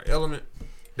 creativity is our element.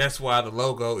 That's why the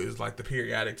logo is like the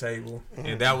periodic table.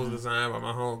 And that was designed by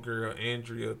my homegirl,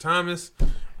 Andrea Thomas.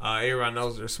 Everybody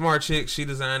knows her, smart chick. She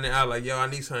designed it. I was like, yo, I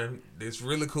need something that's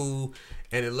really cool,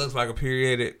 and it looks like a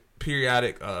periodic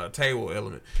table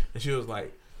element. And she was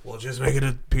like, well, just make it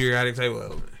a periodic table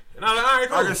element. And I was like, all right,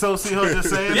 cool. I can so see her just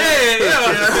saying that.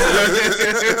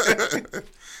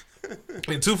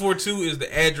 And 242 is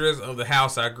the address of the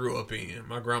house I grew up in,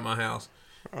 my grandma's house.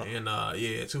 And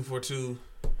 242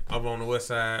 up on the west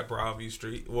side,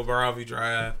 Broadview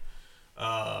Drive.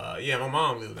 My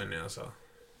mom lives there now, so.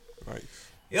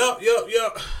 Nice. Yep.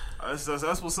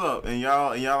 That's what's up. And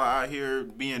y'all are out here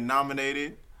being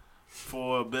nominated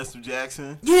for Best of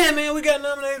Jackson. Yeah, man, we got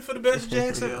nominated for the Best of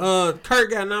Jackson.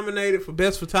 Kurt got nominated for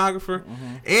Best Photographer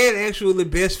and actually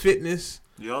Best Fitness.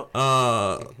 Yep.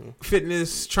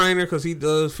 Fitness trainer, because he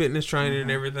does fitness training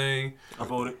and everything. I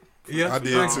voted. Yeah, I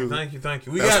did too. Thank you. That's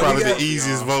probably the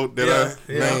easiest vote that I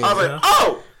made. I was like,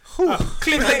 oh!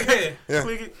 Click it. Yeah.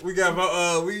 Click it. We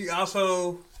got. We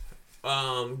also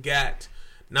got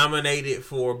nominated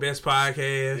for Best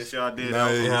Podcast. Yes, y'all did.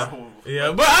 Nice.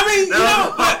 Yeah, but I mean,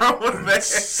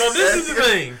 so this is the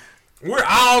thing. We're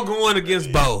all going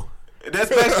against Bo.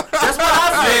 That's what I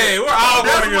said. Yeah, we're all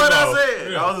going against Bo. That's what I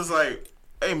said. Yeah. I was just like,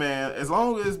 hey man, as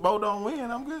long as Bo don't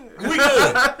win, I'm good. We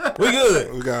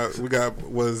good. We got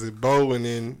was it Bo and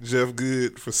then Jeff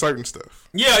Good for certain stuff.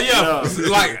 Yeah.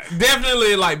 Like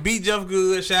definitely like beat Jeff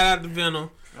Good. Shout out to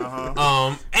Venom.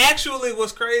 Actually,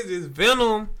 what's crazy is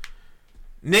Venom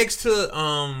next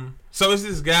to so it's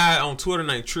this guy on Twitter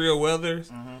named Trill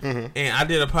Weathers, and I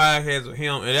did a podcast with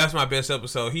him, and that's my best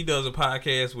episode. He does a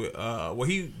podcast with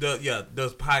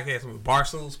does podcasts with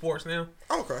Barstool Sports now.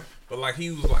 Okay. But like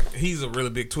he's a really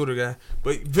big Twitter guy.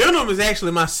 But Venom is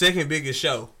actually my second biggest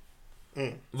show,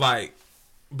 like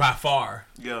by far.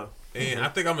 Yeah. And I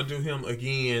think I'm gonna do him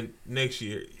again next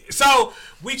year. So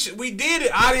we did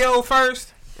it audio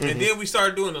first, and then we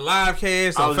started doing the live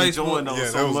cast on Facebook.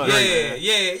 Those so much.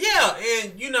 Yeah.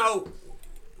 And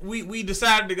we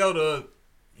decided to go to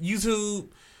YouTube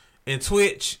and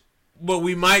Twitch, but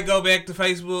we might go back to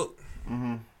Facebook.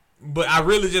 But I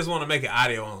really just want to make it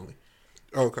audio only.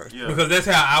 Okay. Yeah. Because that's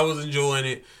how I was enjoying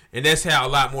it, and that's how a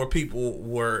lot more people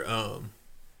were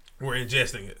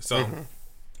ingesting it. So,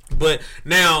 but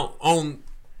now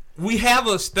we have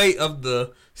a State of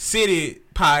the City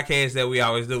podcast that we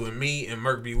always do, and me and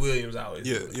Merk B. Williams always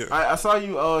do. Yeah. I saw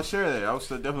you share that. I was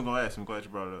definitely gonna ask. I'm glad you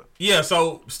brought it up. Yeah.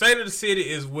 So State of the City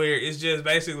is where it's just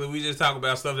basically we just talk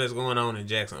about stuff that's going on in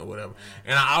Jackson or whatever,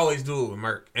 and I always do it with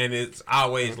Merk, and it's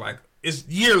always like it's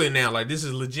yearly now. Like this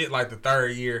is legit like the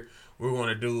third year we're going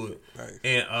to do it. Nice.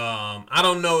 And I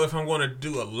don't know if I'm going to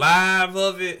do a live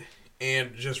of it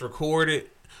and just record it,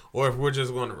 or if we're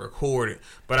just going to record it.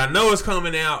 But I know it's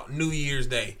coming out New Year's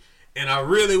Day, and I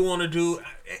really want to do.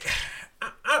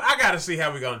 I got to see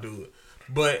how we're going to do it,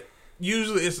 but.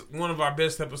 Usually it's one of our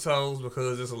best episodes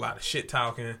because there's a lot of shit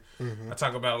talking. I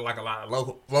talk about like a lot of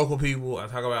local people. I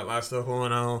talk about a lot of stuff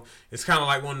going on. It's kind of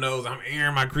like one of those, I'm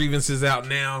airing my grievances out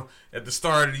now at the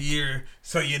start of the year,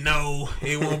 so you know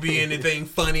it won't be anything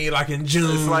funny like in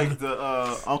June. It's like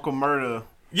the Uncle Murder.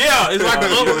 Yeah, it's like the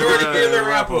Uncle Murder Killer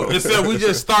wrap-up. Except we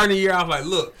just starting the year off like,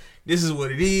 look, this is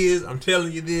what it is. I'm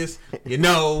telling you this. You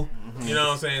know what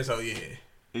I'm saying? So yeah.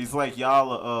 It's like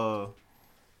y'all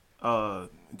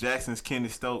Jackson's Kenny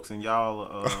Stokes and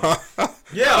y'all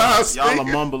y'all are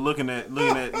mumble looking at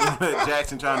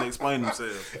Jackson trying to explain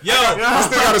himself. Yo, I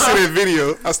still gotta see that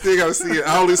video. I still gotta see it.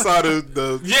 I only saw the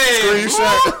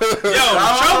screenshot. Yo,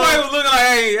 somebody was looking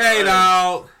like, hey,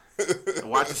 dog.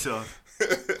 Watch yourself.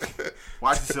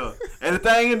 And the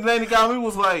thing that got me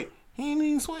was like, he ain't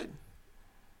even sweating.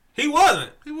 He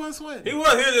wasn't sweating. He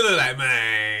was. He was just like,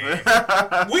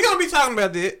 man. We gonna be talking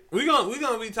about that. We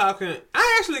gonna be talking.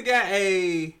 I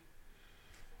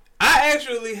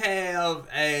actually have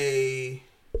a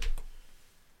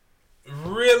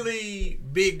really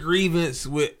big grievance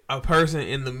with a person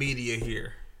in the media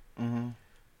here.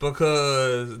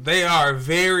 Because they are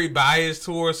very biased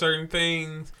towards certain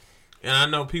things, and I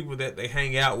know people that they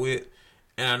hang out with.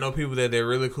 And I know people that they're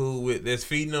really cool with that's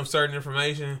feeding them certain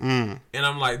information. And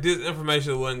I'm like, this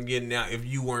information wasn't getting out if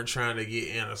you weren't trying to get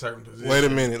in a certain position. Wait a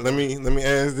minute. Let me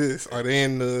ask this. Are they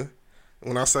in the,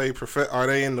 when I say are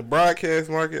they in the broadcast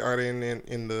market? Are they in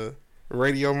the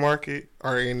radio market?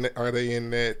 Are they in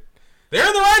that? They're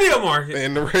in the radio market.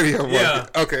 In the radio market. Yeah.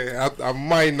 Okay. I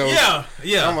might know.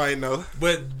 Yeah. I might know.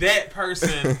 But that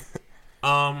person,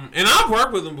 and I've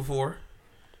worked with them before,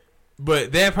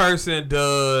 but that person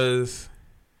does...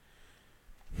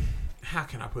 How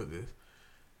can I put this?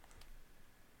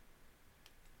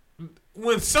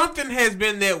 When something has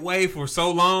been that way for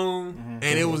so long,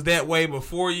 and it was that way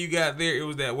before you got there, it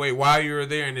was that way while you were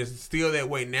there, and it's still that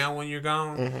way now when you're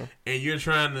gone, and you're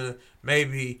trying to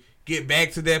maybe get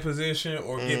back to that position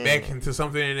or get back into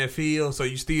something in that field, so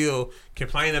you still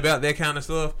complain about that kind of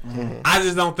stuff. I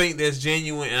just don't think that's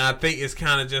genuine, and I think it's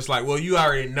kind of just like, well, you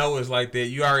already know it's like that.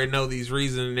 You already know these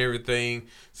reasons and everything.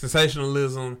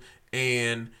 Sensationalism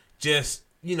and just,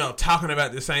 talking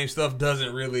about the same stuff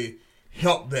doesn't really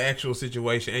help the actual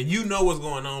situation. And you know what's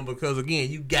going on because, again,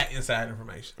 you got inside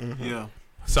information. Yeah.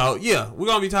 So, yeah, we're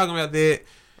going to be talking about that.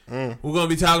 We're going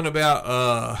to be talking about,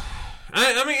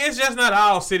 I mean, it's just not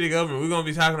all city government. We're going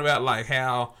to be talking about, like,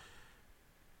 how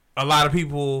a lot of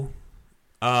people,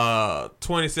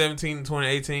 2017 and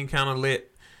 2018 kind of let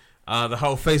the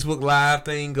whole Facebook Live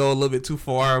thing go a little bit too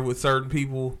far with certain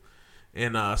people.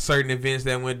 And certain events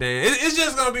that went down. It's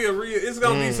just gonna be it's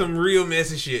gonna be some real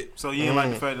messy shit. So you ain't like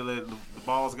the fact that the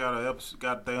Balls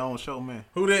got their own show, man?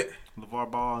 Who that?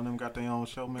 LeVar Ball and them got their own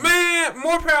show, man. Man,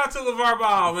 more power to LeVar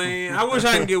Ball, man. I wish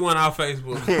I can get one off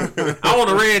Facebook. I want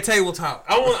a red table talk.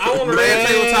 I want a red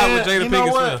table talk with Jada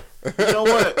Pinkett Smith. You know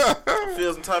what? I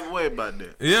feel some type of way about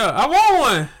that. Yeah, I want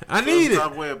one. I need it. Some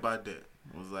type of way about that.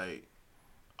 It was like,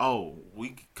 oh,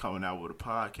 we coming out with a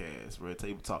podcast, red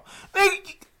table talk.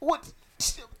 Nigga, what?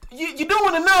 You're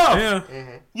doing enough. Yeah.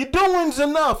 You're doing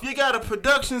enough. You got a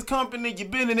productions company.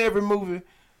 You've been in every movie.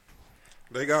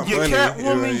 They got You're money.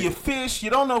 Catwoman. You fish.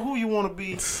 You don't know who you want to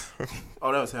be.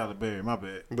 Oh, that was Halle Berry. My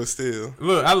bad. But still.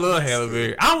 Look, I love Halle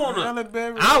Berry.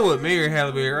 I would marry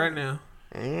Halle Berry right now.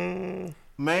 Man,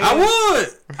 I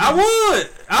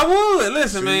would.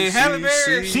 Listen, man, Halle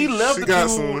Berry. She left the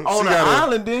dude on the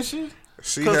island, didn't she?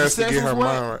 She has to get her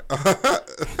mind right.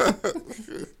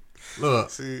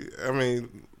 Look,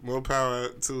 more power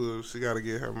to her. She got to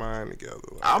get her mind together.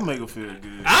 I'll make her feel good.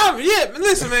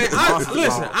 Listen, man.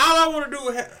 Listen, all I want to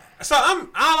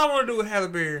do with Halle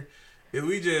Berry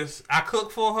is I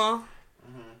cook for her.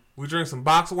 We drink some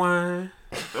box wine.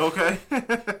 Okay.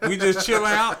 We just chill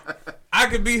out. I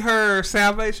could be her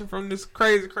salvation from this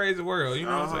crazy, crazy world. You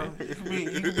know what I'm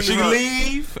saying? She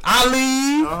leave, I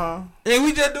leave, and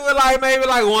we just do it maybe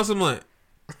once a month.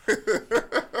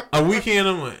 A weekend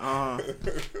a month.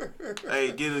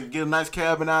 Hey, get a nice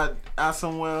cabin out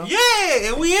somewhere. Yeah,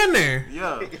 and we in there.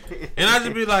 Yeah. And I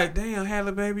just be like, damn,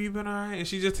 Halle, baby, you been alright? And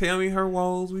she just tell me her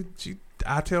woes.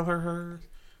 I tell her hers.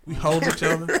 We hold each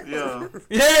other. Yeah.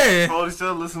 Yeah. Hold each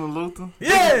other, listen to Luther.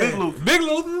 Yeah. Big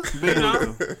Luther. Big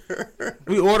Luther.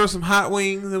 We order some hot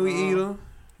wings and we eat them.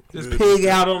 Just pig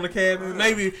out on the cabin.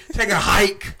 Maybe take a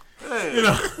hike. Yeah. You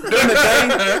know,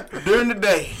 During the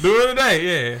day.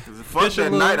 Yeah. Fuck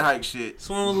that night hike shit.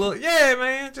 Swim a little. Yeah,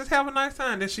 man. Just have a nice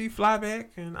time. Then she fly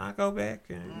back and I go back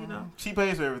and you know. She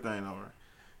pays for everything, all right.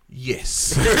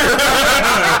 Yes.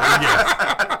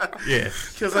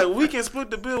 Yes. Cause like we can split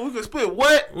the bill. We can split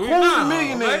what? Who's a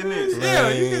millionaire in this? Yeah,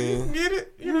 you can get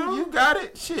it. You know, you got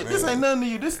it. Shit, this ain't nothing to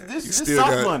you. This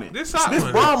soft money. This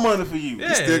bond money for you. Yeah.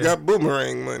 You still got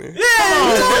boomerang money.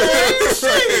 Yeah.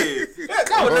 Shit.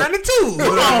 That was 92.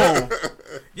 Come on.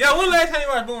 Yo, when last time you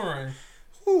watched Boomerang?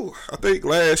 Ooh, I think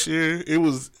last year it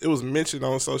was mentioned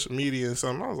on social media and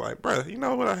something. I was like, bro, you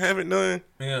know what I haven't done?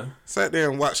 Yeah. Sat there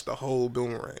and watched the whole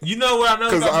Boomerang. You know what I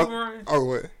know about Boomerang? Oh,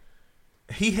 what?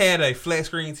 He had a flat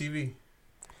screen TV.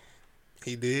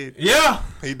 He did. Yeah.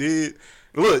 He did.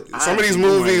 Look, some of these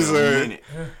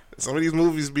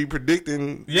movies be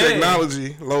predicting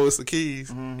technology. Lowest the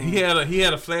keys. Mm-hmm. He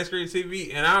had a flat screen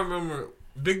TV, and I remember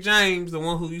Big James, the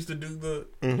one who used to do the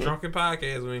Drunken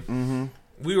Podcast with me. Mm-hmm.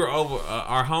 We were over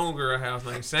our homegirl house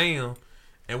named Sam,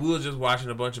 and we were just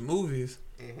watching a bunch of movies.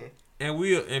 Mm-hmm.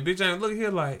 And Big James looked here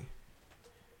like,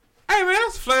 "Hey man,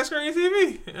 that's a flat screen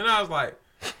TV," and I was like,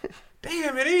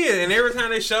 "Damn, it is." And every time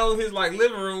they showed his like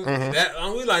living room,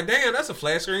 we like, "Damn, that's a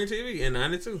flat screen TV." In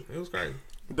 '92, it was crazy.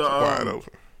 Wide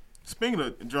open. Speaking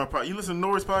of drunk podcast, you listen to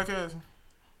Norris podcast?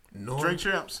 Drink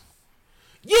Champs.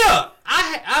 Yeah,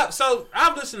 so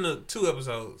I've listened to 2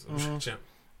 episodes of Drink Champs,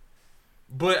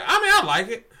 but I mean I like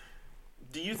it.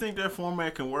 Do you think that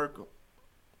format can work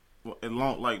a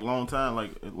long time,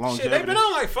 like longevity? Shit, they've been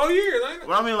on like 4 years, ain't it?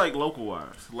 Well, I mean like local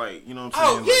wise, like you know what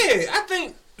I'm saying? Oh yeah, I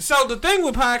think so. The thing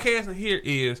with podcasting here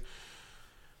is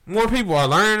more people are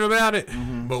learning about it,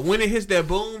 but when it hits that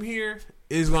boom here,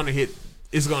 it's gonna hit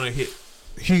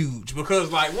huge because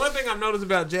like one thing I've noticed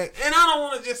about Jack, and I don't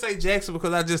want to just say Jackson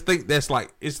because I just think that's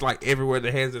like it's like everywhere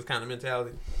that has this kind of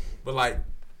mentality, but like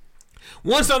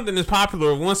once something is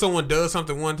popular, once someone does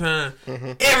something one time,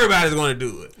 everybody's going to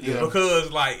do it. Yeah.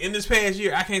 Because like in this past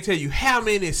year, I can't tell you how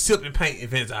many sip and paint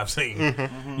events I've seen.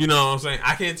 You know what I'm saying?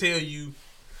 I can't tell you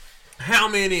how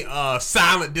many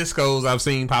silent discos I've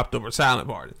seen popped up or silent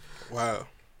parties. Wow.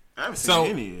 I haven't seen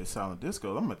any silent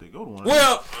disco. I'm about to go to one.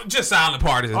 Well, just silent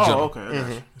parties in general.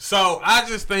 Okay. So I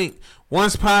just think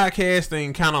once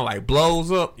podcasting kind of like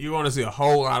blows up, you're going to see a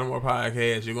whole lot more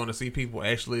podcasts. You're going to see people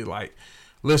actually like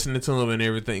listening to them and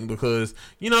everything because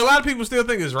you know a lot of people still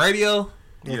think it's radio.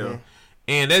 Yeah.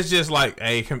 And that's just like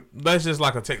a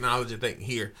technology thing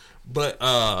here. But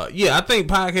yeah, I think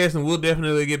podcasting will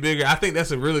definitely get bigger. I think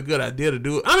that's a really good idea to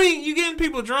do it. I mean, you getting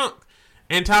people drunk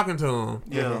and talking to them.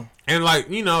 Yeah. And like,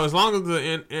 you know, as long as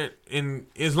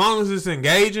as long as it's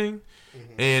engaging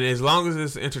and as long as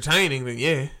it's entertaining, then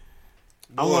yeah.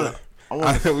 We gonna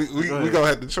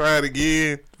have to try it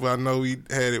again. Well, I know we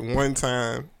had it one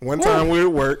time. One time where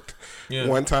it worked. Yeah.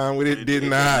 One time where it did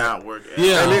not work.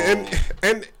 Yeah.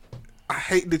 And I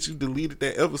hate that you deleted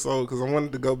that episode because I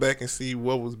wanted to go back and see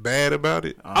what was bad about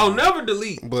it. Never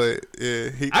delete. But yeah,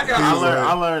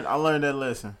 I learned that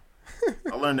lesson.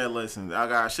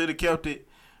 I should have kept it,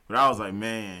 but I was like,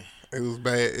 man, it was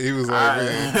bad. It was like,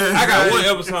 man. I got one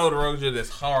episode of Rougish that's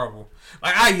horrible.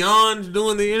 Like I yawned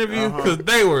doing the interview because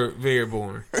they were very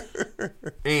boring,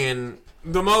 and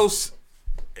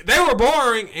they were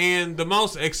boring. And the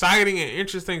most exciting and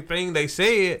interesting thing they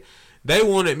said, they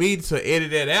wanted me to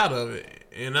edit that out of it.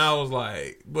 And I was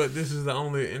like, but this is the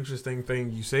only interesting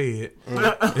thing you said. You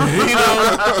know?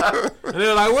 And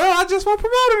they're like, well, I just won't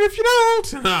promote it if you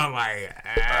don't. And I'm like,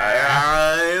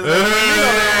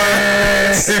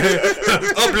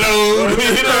 upload.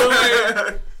 You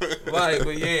know? Like,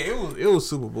 but yeah, it was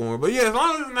super boring. But yeah, as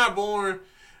long as it's not boring,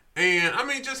 and I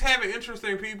mean, just having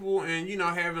interesting people and, you know,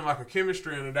 having like a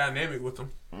chemistry and a dynamic with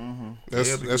them.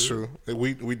 That's true.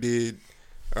 We did,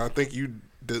 I think you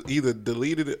either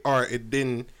deleted it or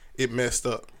it messed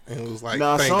up. And it was like,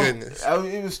 thank goodness.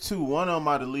 It was 2. One of them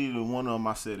I deleted and one of them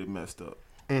I said it messed up.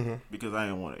 Because I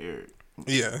didn't want to air it.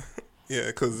 Yeah. Yeah,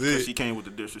 because she came with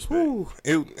the disrespect.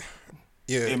 It was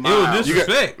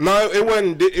disrespect. It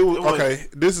wasn't. It was okay.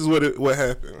 This is what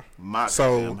happened. My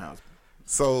damn house.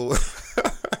 So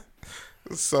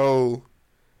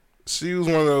she was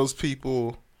one of those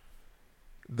people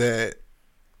that.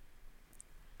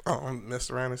 Oh, I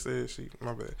messed around and said she.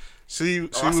 My bad. She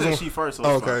first. So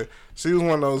okay. She was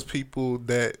one of those people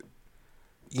that,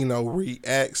 you know,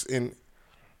 reacts and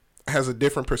has a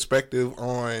different perspective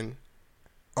on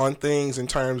things in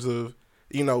terms of,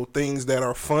 you know, things that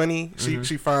are funny.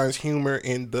 She finds humor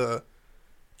in the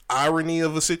irony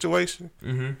of a situation,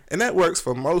 and that works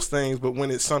for most things. But when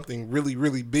it's something really,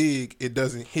 really big, it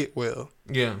doesn't hit well.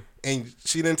 Yeah. and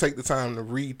she didn't take the time to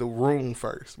read the room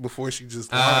first before she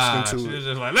just launched into she it. was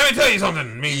just like, let me tell you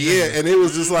something. Yeah, and it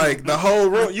was just like the whole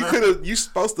room. You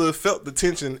supposed to have felt the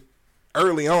tension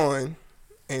early on,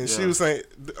 and she was saying,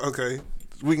 okay,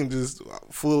 we can just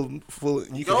full.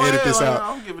 You can edit this out. I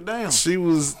don't give a damn. She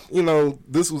was,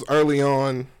 this was early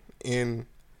on in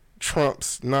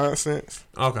Trump's nonsense.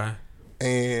 Okay.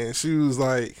 And she was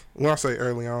like, when I say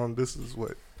early on, this is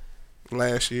what,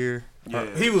 last year?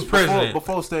 Yeah. He was president.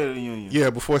 Before State of the Union.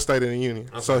 Yeah, before State of the Union.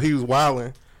 Okay. So he was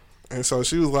wilding. And so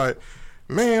she was like,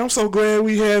 man, I'm so glad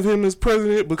we have him as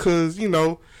president because,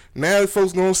 now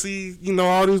folks going to see,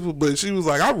 all this. But she was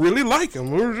like, I really like him.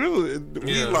 We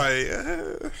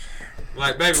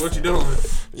like, baby, what you doing?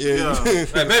 Yeah.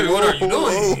 Like, baby, what are you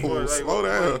doing? Like, slow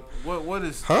down. What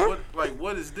is? Huh?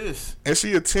 What is this? And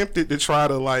she attempted to try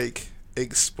to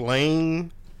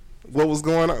explain what was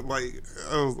going on. Like,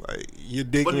 I was like, you're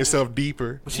digging yourself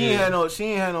deeper. But she ain't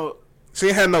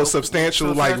had no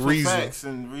substantial reason. Facts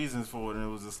and reasons for it. And it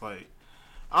was just like,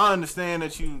 I understand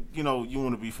that you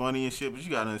want to be funny and shit, but you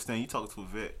gotta understand you talking to a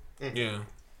vet. Yeah.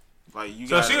 Like you.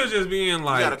 So she was just being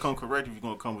like, you gotta come correct if you're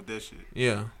gonna come with that shit.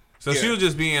 Yeah. So she was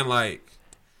just being like,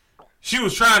 she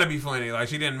was trying to be funny. Like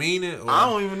she didn't mean it. Or? I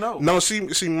don't even know. No, she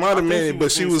might have meant it,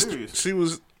 but she was.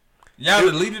 Y'all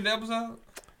deleted the episode?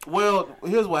 Well,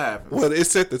 here's what happened. Well, it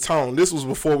set the tone. This was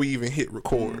before we even hit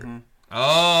record. Mm-hmm.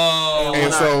 Oh.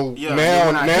 And so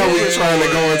now we're trying to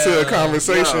go into a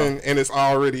conversation, and it's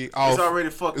already off. It's already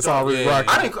fucked up. It's already rocking.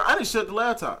 I didn't shut the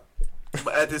laptop.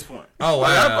 But at this point. Oh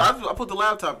wow. I put the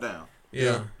laptop down.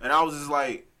 Yeah. And I was just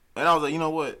like, you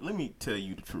know what? Let me tell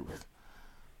you the truth.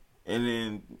 And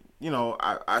then,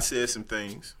 I said some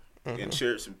things and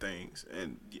shared some things,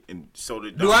 and so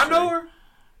did. Do I know her?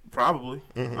 Probably.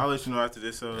 I'll let you know after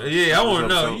this. Yeah, I want to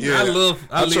know. Yeah.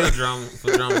 I live drama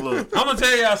for drama. Look, I'm gonna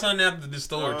tell y'all something after this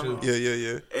story too.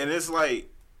 Yeah. And it's like,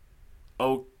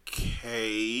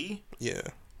 okay. Yeah.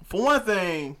 For one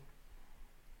thing,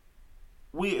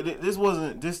 this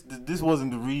wasn't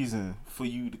the reason for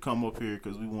you to come up here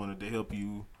because we wanted to help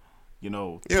you.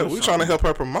 Yeah, we're trying to help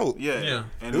her promote. Yeah.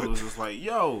 And it was just like,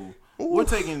 yo, we're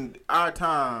taking our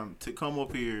time to come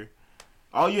up here.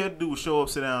 All you had to do was show up,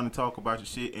 sit down, and talk about your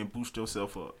shit and boost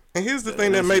yourself up. And here's the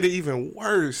thing that made it even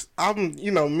worse. I'm,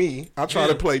 me. I try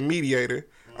to play mediator.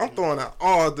 I'm throwing out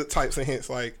all the types of hints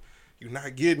like, you're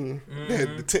not getting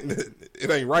that it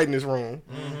ain't right in this room.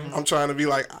 I'm trying to be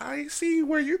like, I see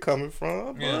where you're coming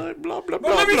from, but blah, blah,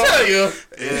 blah, Let me tell you.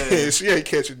 And she ain't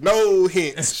catching no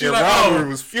hints. She and like, Robert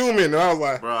was fuming, and I was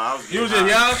like, bro, you was just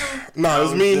y'all? No, it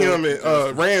was me, him,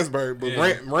 and Ransburg. But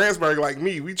Ransburg, like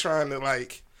me, we trying to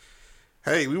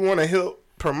hey, we want to help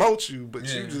promote you,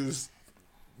 but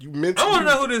you mentally. I want to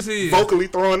know who this is. Vocally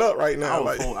throwing up right now.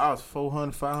 I was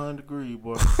 400, 500 degrees,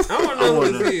 boy. I want to know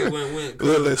who this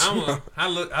is. I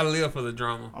live for the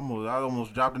drama. I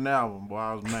almost dropped an album, boy.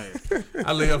 I was mad.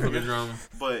 I live for the drama.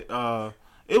 But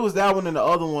it was that one and the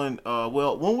other one.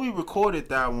 Well, when we recorded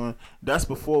that one, that's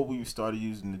before we started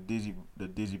using the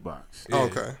Digibox. Yeah. Oh,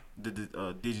 okay. The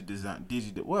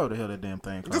whatever the hell that damn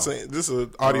thing called. This is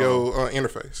an audio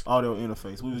interface. Audio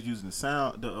interface. We was using the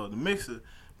sound, the mixer,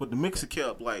 but the mixer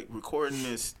kept recording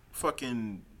this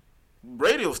fucking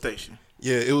radio station.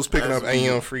 Yeah, it was picking up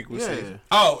AM frequency. Yeah.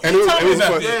 Oh, and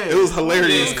it was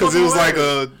hilarious because it was like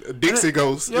a Dixie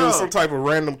Ghost. It was some type of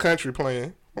random country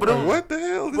playing. But what the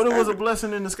hell? But it was a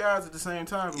blessing in disguise at the same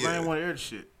time because I didn't want to air the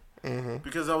shit.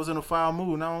 Because I was in a foul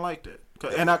mood and I don't like that.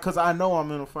 Because I know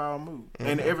I'm in a foul mood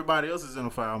and everybody else is in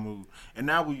a foul mood, and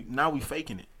now we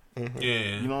faking it.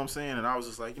 Yeah, you know what I'm saying? And I was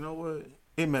just like, you know what?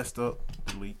 It messed up.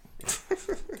 Delete.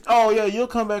 Oh yeah, you'll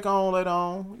come back on later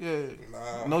on. Yeah.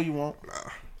 Nah. No, you won't. Nah.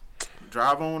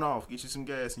 Drive on off. Get you some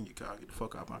gas in your car. Get the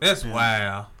fuck out my car. That's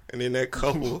wild. And then that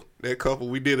couple,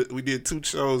 we did 2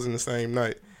 shows in the same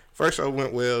night. First show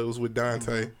went well. It was with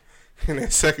Dante. And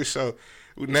that second show,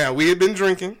 now we had been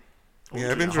drinking. We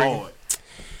had been drinking. Hard.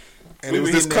 And it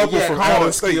was this couple from out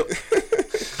of state.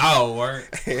 Oh, word.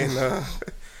 And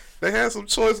they had some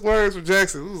choice words for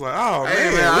Jackson. It was like, oh,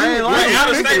 hey, man. I ain't like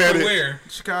out of state from where?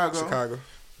 Chicago.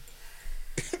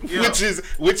 Yeah.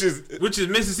 Which is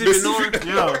Mississippi North.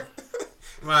 Yeah.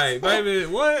 Right, baby,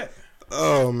 what?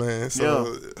 Oh, man.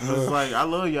 So it's like, I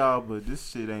love y'all, but this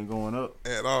shit ain't going up.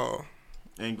 At all.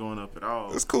 Ain't going up at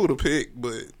all. It's cool to pick,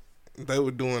 but they were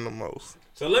doing the most.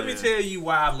 So let me tell you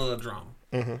why I love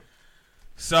drama.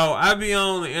 So I be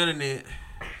on the internet.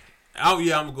 Oh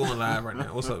yeah, I'm going live right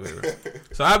now. What's up, baby?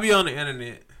 So I be on the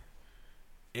internet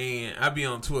and I be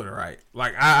on Twitter, right?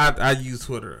 Like I use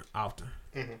Twitter often,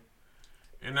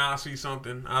 and I'll see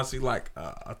something. I'll see like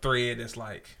a thread that's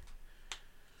like,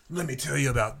 let me tell you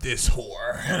about this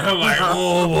whore. And I'm like,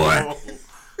 oh, boy.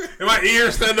 And my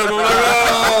ears stand up. I'm like,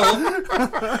 oh,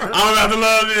 I'm about to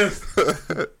love this.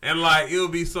 And like, it'll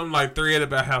be some like thread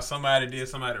about how somebody did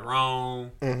somebody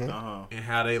wrong, and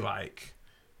how they like,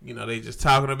 they just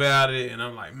talking about it. And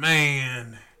I'm like,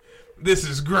 man, this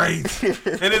is great.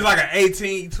 And it's like an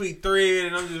 18 tweet thread,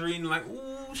 and I'm just reading like,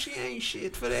 ooh, she ain't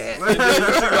shit for that. And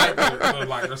then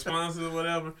like responses or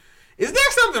whatever. Is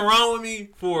there something wrong with me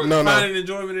for finding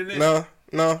enjoyment in that?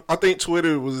 No. I think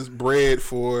Twitter was bred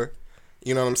for.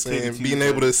 You know what I'm saying? Being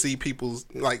able to see people's,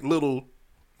 like, little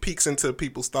peeks into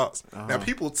people's thoughts. Now,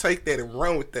 people take that and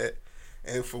run with that.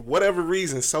 And for whatever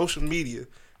reason, social media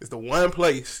is the one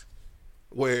place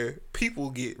where people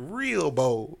get real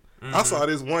bold. I saw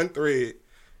this one thread.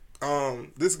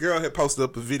 This girl had posted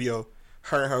up a video,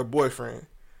 her and her boyfriend.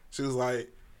 She was like,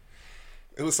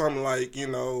 it was something like,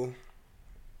 I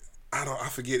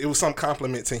forget. It was some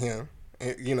compliment to him,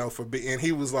 and, and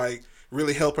he was like,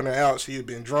 really helping her out. She had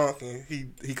been drunk, and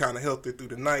he kind of helped her through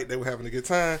the night. They were having a good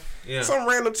time. Yeah. Some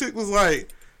random chick was like,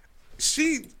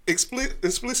 she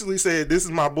explicitly said, "This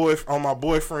is my boy on my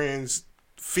boyfriend's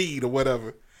feed or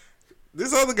whatever."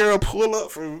 This other girl pulled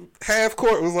up from half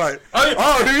court was like,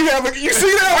 "Oh, do you have a? You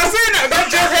see that? I seen that. That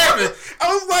just happened."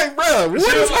 I was like, "Bro,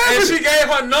 what is happening?" And she gave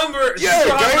her number.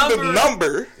 Yeah, gave the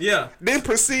number. Yeah. Then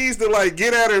proceeds to like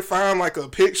get at her and find like a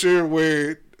picture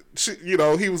where. She,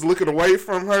 he was looking away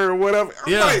from her or whatever.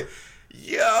 I'm like,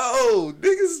 yo,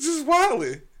 niggas just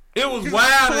wildin'. It was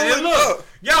wild. And look,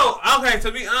 okay,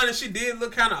 to be honest, she did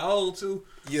look kind of old too.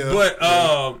 Yeah. But,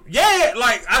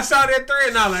 like, I saw that thread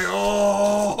and I was like,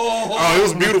 oh, it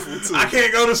was beautiful too. I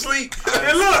can't go to sleep.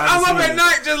 And look, I'm up at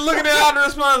night just looking at all the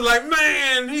responses like,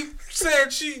 man, he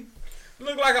said she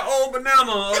look like an old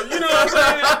banana, you know what I'm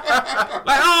saying?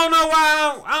 Like, I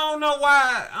don't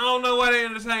know why they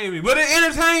entertain me, but it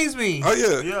entertains me. Oh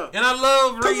yeah. And I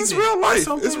love reading. It's real life.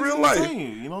 It's real life.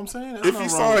 You know what I'm saying? If you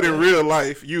saw it in real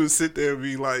life, you would sit there and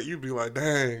be like,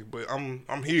 dang, but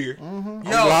I'm here. I'm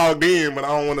logged in, but I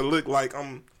don't want to look like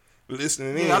I'm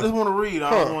listening in. I just want to read.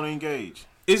 I don't want to engage.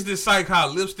 It's this site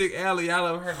called Lipstick Alley. Y'all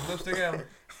ever heard of Lipstick Alley?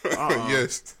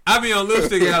 Yes. I be on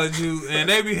Lipstick Alley, and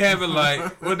they be having like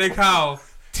what they call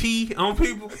tea on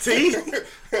people. Tea?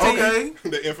 Okay.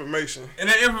 The information. And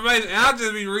that information, and I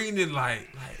just be reading it like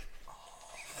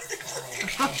you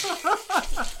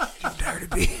dirty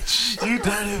bitch. You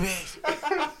dirty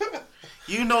bitch.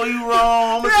 You know you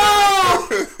wrong. I'm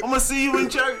gonna see you in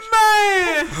church.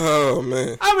 Man. Oh,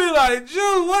 man. I be like,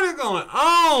 Jude, what is going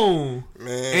on?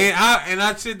 Man. And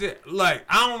I sit there, like,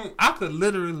 I could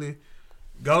literally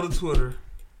go to Twitter,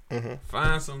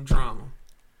 find some drama,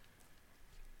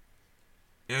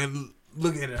 and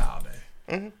look at it all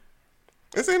day.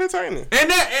 It's entertaining.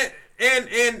 And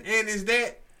is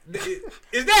that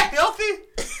healthy?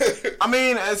 I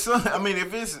mean,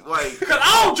 if it's like, because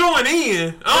I don't join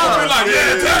in. I don't be like,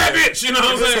 tell that bitch. You know what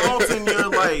I'm saying? Halting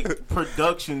your like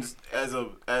productions as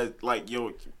like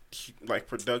your like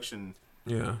production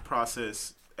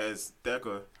process as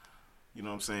Deca. You know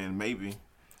what I'm saying? Maybe.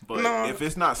 But if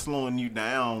it's not slowing you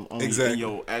down in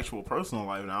your actual personal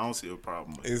life, then I don't see a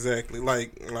problem with it. Exactly.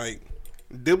 Like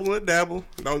dibble and dabble.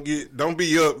 Don't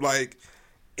be up like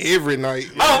every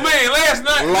night. Oh man, last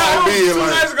night, 2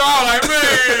 nights ago, I was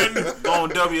like, man, go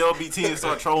on WLBT and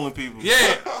start trolling people.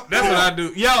 Yeah, that's what I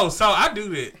do. Yo, so I do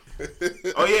that.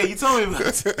 Oh yeah, you told me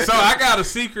about that. So I got a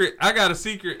secret. I'm gonna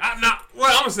say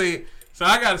it. So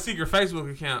I got a secret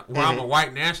Facebook account where I'm a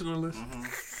white nationalist,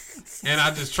 and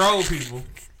I just troll people.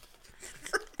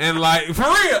 And like for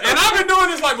real, and I've been doing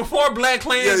this like before Black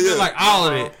Klansman, like all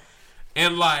of it,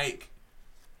 and like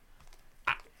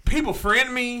people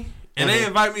friend me and they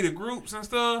invite me to groups and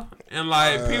stuff, and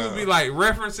like people be like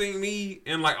referencing me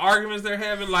in like arguments they're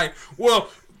having, like,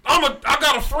 well, I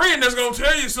got a friend that's gonna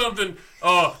tell you something,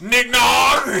 Nick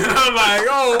Nog, and I'm like,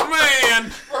 oh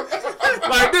man,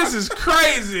 like this is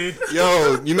crazy.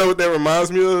 Yo, you know what that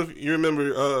reminds me of? You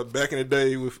remember back in the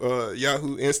day with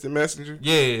Yahoo Instant Messenger?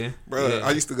 Yeah, bro. Yeah.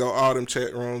 I used to go all them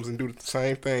chat rooms and do the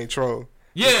same thing, troll.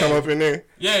 Yeah, come up in there.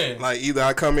 Yeah, like either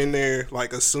I come in there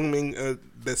like assuming the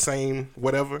same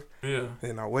whatever. Yeah,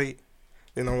 then I wait.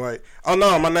 Then I'm like, oh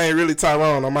no, my name really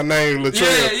Tyrone, or my name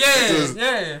Latrell.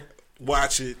 Yeah.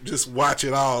 Just watch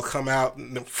it all come out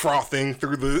and frothing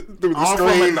through the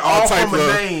screen, all type of.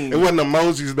 It wasn't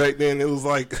emojis back then. It was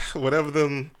like whatever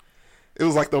them It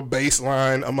was like the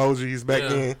baseline emojis back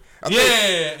then. I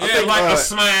think, like a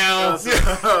smile, a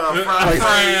frown, a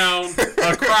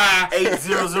cry.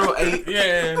 8008.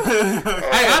 Yeah.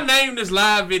 Hey, I named this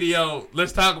live video,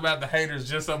 Let's Talk About the Haters,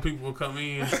 just so people will come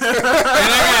in. And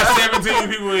I got 17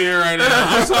 people in here right now.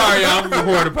 I'm sorry, y'all. I'm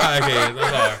recording a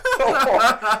podcast.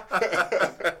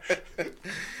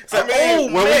 I'm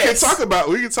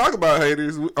sorry. We can talk about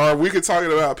haters, or we can talk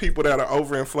about people that are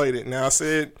overinflated. Now,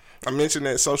 I mentioned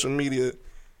that social media,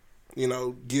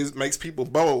 makes people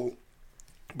bold,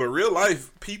 but real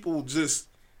life people just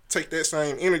take that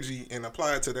same energy and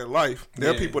apply it to their life.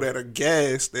 There are people that are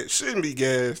gassed that shouldn't be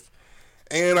gassed,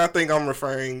 and I think I'm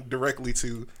referring directly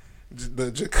to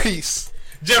the Jacquees.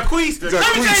 Let me tell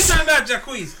you something about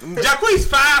Jacquees. Jacquees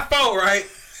 5'4", right?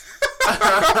 Wait,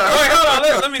 hold on.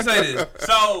 Let me say this.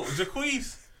 So,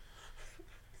 Jacquees,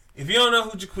 if you don't know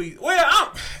who Jacquees...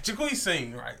 Jacquees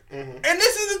sing, right? Mm-hmm. And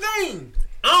this is the thing.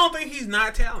 I don't think he's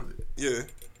not talented. Yeah.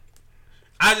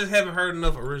 I just haven't heard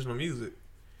enough original music.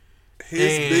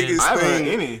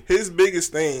 His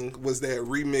biggest thing was that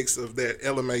remix of that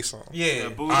LMA song. Yeah.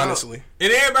 Honestly.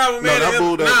 And everybody was mad. It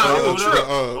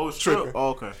was Trip. Oh,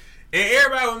 okay. And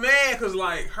everybody was mad because,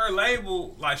 like, her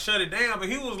label, like, shut it down. But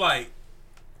he was, like...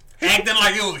 acting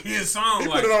like it was his song. He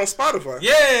put it on Spotify.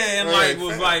 Yeah, and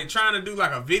was like trying to do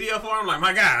like a video for him. Like,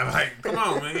 my God, like, come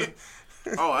on, man.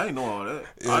 Oh, I didn't know all that.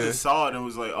 Yeah. I just saw it and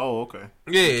was like, oh, okay.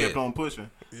 Yeah. He kept on pushing.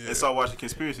 Yeah. And started watching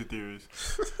conspiracy theories.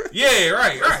 Yeah,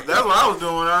 right. That's what I was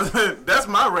doing. That's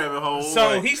my rabbit hole.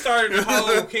 So he started the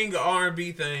whole King of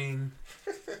R&B thing.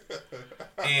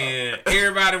 And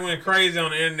everybody went crazy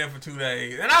on the internet for 2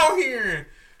 days. And I was hearing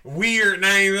weird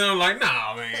names, and I'm like,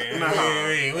 nah,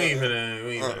 man. We ain't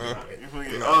finna.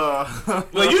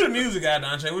 Well, you the music guy,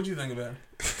 Dante. What you think about it?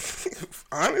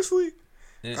 Honestly,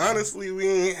 we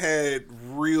ain't had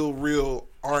real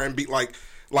R&B, like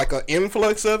an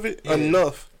influx of it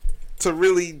enough to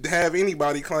really have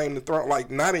anybody claim the throne.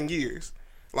 Like, not in years.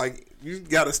 Like, you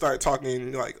got to start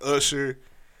talking like Usher,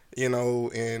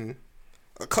 and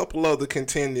a couple other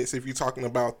contenders if you're talking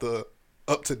about the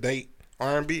up-to-date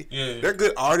R&B. Yeah. They're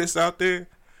good artists out there,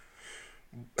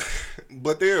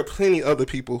 but there are plenty other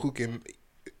people who can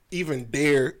even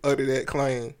dare utter that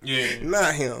claim. Yeah.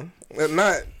 Not him.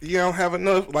 You don't have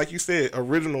enough, like you said,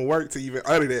 original work to even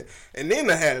utter that. And then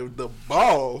to have the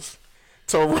balls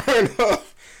to run up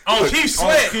on Keith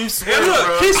Sweat. Keith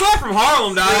Sweat from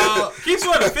Harlem, dog. Keith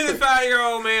Sweat, a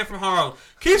 55-year-old man from Harlem.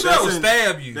 Keith Sweat will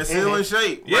stab you. That's still in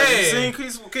shape. Yeah. Like, you seen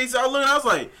Keith I was looking, I was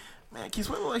like, man, Keith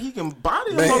Sweat look like he can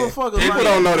body a motherfucker. People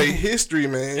don't know their history,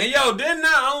 man. And didn't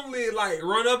not only like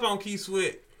run up on Keith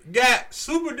Sweat, got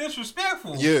super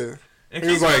disrespectful. Yeah. And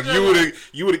he was like, you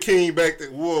would have came back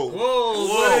that whoa.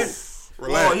 Relax.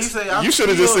 Whoa, he said, you should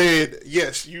have just said,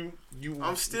 yes, you.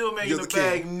 I'm still making the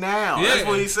bag now. Yeah. That's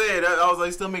what he said. I was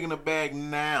like, still making the bag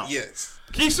now. Yes.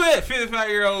 Keith Sweat,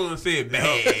 55-year-old, and said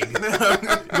bag.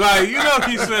 Like,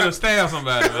 Keith Sweat will stab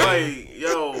somebody, man. Like,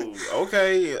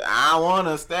 okay, I want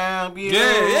to stab you.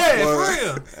 Yeah, for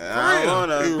real. I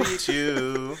want to beat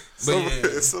you.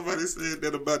 Somebody said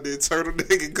that about that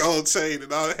turtleneck and gold chain,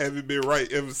 and I haven't been right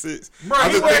ever since. Bro,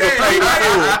 he wear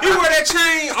that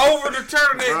chain over the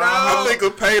turtleneck, dog. I think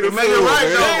of pay to make it right,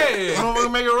 though. I'm gonna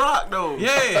make it rock, though.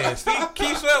 Yeah,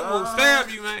 Keith Sweat will stab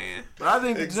you, man. But I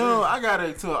think I got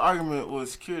into an argument with a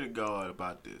security guard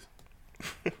about this,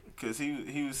 because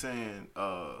he was saying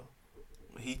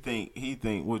he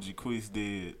think what Jacquees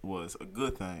did was a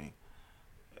good thing,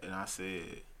 and I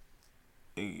said,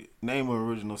 hey, name an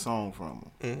original song from him.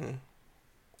 Mm-hmm.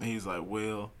 And he's like,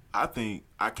 well, I think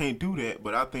I can't do that,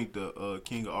 but I think the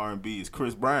king of R&B is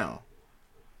Chris Brown.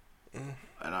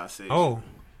 And I said, are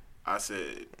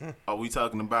we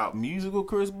talking about musical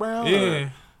Chris Brown? Yeah.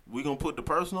 We gonna put the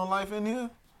personal life in here?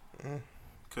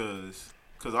 Cause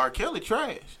R. Kelly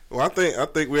trash. Well, I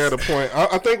think we're at a point.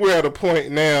 I think we're at a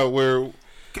point now where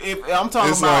I'm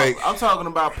talking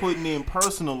about putting in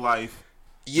personal life.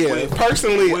 Yeah,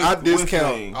 personally, I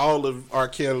discount all of R.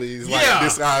 Kelly's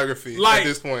discography at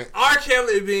this point. R.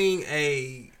 Kelly being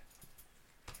a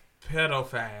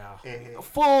pedophile. A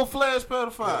full-fledged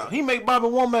pedophile. Yeah. He make Bobby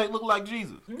Womack look like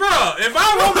Jesus. Bro, if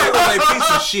Bobby Womack was a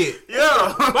piece of shit.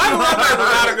 Yeah. Bobby Womack was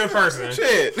not a good person.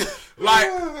 Shit. If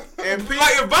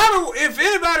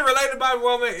anybody related to Bobby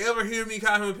Womack ever hear me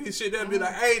call him a piece of shit, they'll be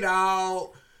like, hey,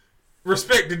 dog,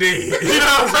 respect the dead. You know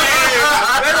what I'm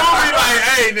saying? They won't be like,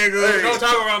 hey, nigga, don't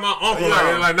talk about my uncle.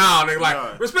 Yeah. Like, nah, nigga,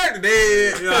 like, respect the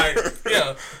dead. You're like,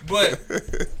 yeah. But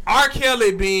R.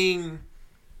 Kelly being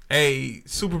a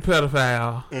super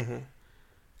pedophile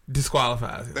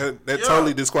disqualifies him. That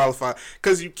totally disqualifies.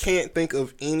 Because you can't think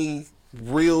of any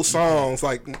real songs,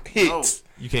 like hits.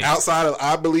 You can't. Outside of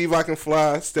I Believe I Can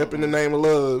Fly, Step in the Name of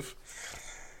Love,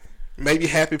 maybe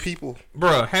Happy People.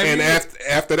 Bro, and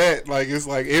after that, like it's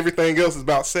like everything else is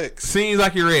about sex. Seems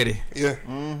like you're ready. Yeah.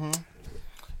 Mm-hmm.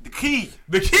 The key.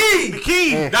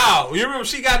 Dog, you remember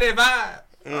she got that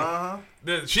vibe?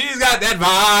 She's got that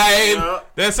vibe.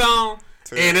 That song.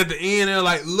 And at the end, they're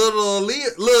like, little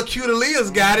cute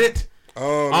Aaliyah's got it.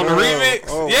 On the remix.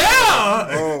 Oh, yeah.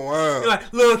 Oh, wow. You're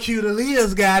like, little cute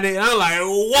Aaliyah's got it. And I'm like,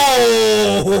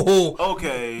 whoa.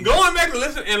 Okay. Going back to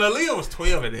listen, and Aaliyah was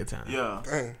 12 at that time. Yeah.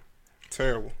 Dang.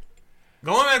 Terrible.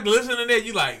 Going back to listening to that,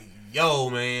 you like, yo,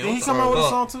 man. Did he come out with a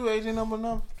song too, AJ number?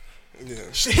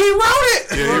 Yeah. He wrote it.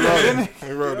 Yeah,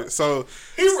 he wrote it. So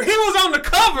he was on the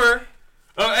cover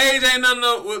of AJ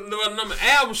number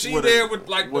album. She there with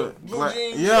like the blue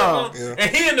jeans. Yeah.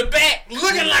 And he in the back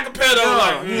looking like a pedo.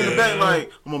 Like, he in the back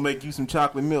like, I'm gonna make you some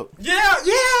chocolate milk.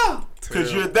 Yeah.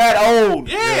 Cause you're that old.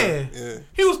 Yeah.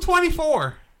 He was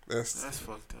 24. That's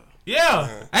fucked up.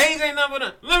 Yeah. AJ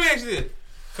number. Let me ask you this.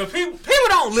 Cause people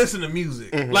don't listen to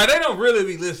music. Like they don't really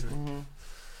be listening.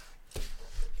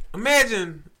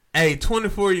 Imagine a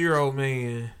 24-year-old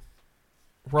man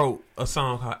wrote a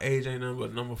song called AJ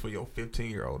number for your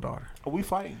 15-year-old daughter. Are we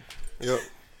fighting? Yep.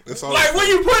 It's all like when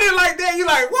you put it like that, you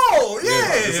like, whoa,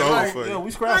 yeah. It's over like, for you. Yeah,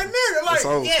 we scrapping. Like, nigga, like, it's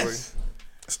over yes. for you.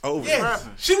 It's over. Yes.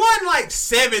 She wasn't like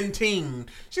 17.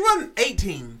 She wasn't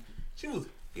 18. She was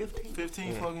 15.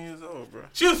 15 fucking years old, bro.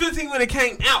 She was 15 when it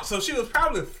came out, so she was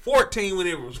probably 14 when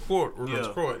it was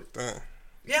recorded.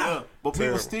 Yeah. But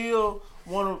people still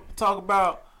want to talk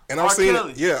about and R. I've seen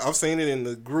Kelly. it. I've seen it in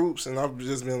the groups, and I've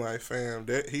just been like, fam,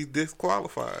 that he's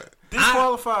disqualified.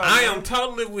 I am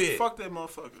totally with. Fuck that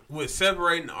motherfucker. With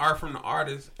separating the art from the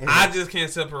artist, I just can't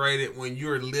separate it when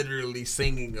you're literally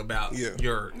singing about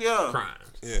your crimes.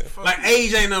 Yeah. Like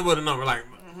age ain't nothing but a number. Like,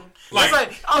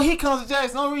 oh, he comes to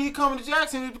Jackson. The only reason he coming to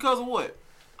Jackson is because of what?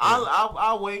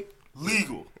 I'll wait.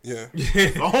 Legal. Yeah.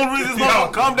 The only reason he's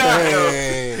gonna come down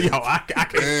here. Yo, I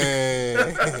can't.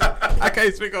 I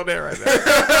can't speak on that right now.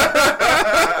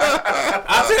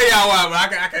 I'll tell y'all why, but I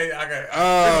can't.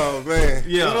 Oh man.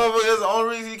 Yeah. This motherfucker is the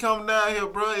only reason he coming down here,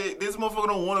 bro. This motherfucker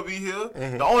don't want to be here.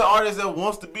 The only artist that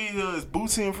wants to be here is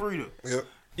Boosie and Frida. Yep.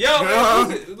 Yo, man,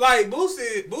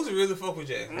 Boosie really fuck with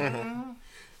Jackson.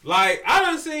 Like I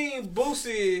done seen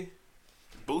Boosie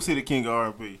the king of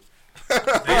R&B.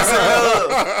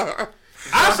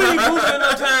 I've seen Boosie in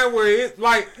a time where it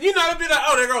like it'd be like,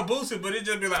 oh, they go Boosie, but it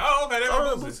just be like, oh, okay, they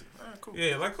go Boosie. Cool.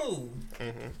 Yeah, like cool.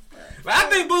 But I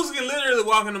think Boosie can literally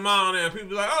walk in the mall there and people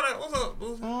be like, oh, what's up,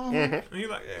 Boosie? And he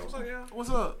like, yeah, what's up, y'all? What's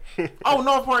up? Oh,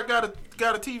 North Park got a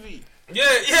TV. Yeah,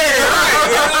 right.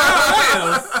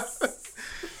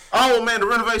 Oh man, the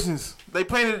renovations. They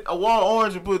painted a wall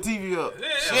orange and put a TV up.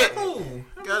 Yeah, shit. Cool.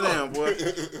 Goddamn, boy.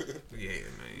 Yeah,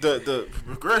 man. The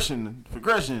progression.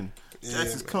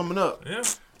 Jackson's coming up. Yeah.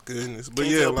 Goodness, but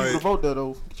Can't yeah, tell like people to vote that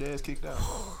though. Get your ass kicked out.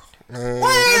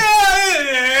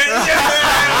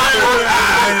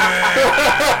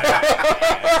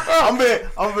 I'm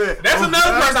bet. That's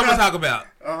another person I'm gonna talk about.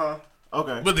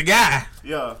 Okay. But the guy.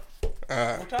 Yeah.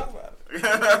 We'll talk about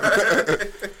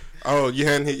it. Oh, you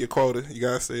hadn't hit your quota. You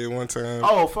gotta say it one time.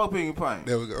 Oh, fuck Pig and Pint.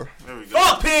 There we go.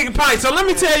 Fuck Pig and Pint. So let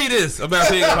me tell you this about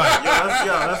Pig and Pint.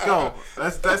 Let's go.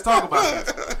 Let's talk about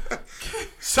it.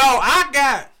 So I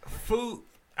got food.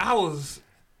 I was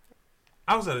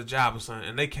at a job or something,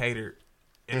 and they catered,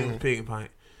 and it was Pig and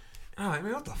Pint. And I'm like,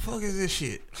 man, what the fuck is this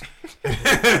shit?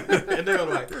 And they were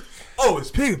like, oh, it's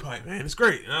Pig and Pint, man. It's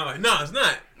great. And I'm like, no, it's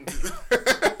not.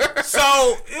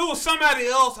 So it was somebody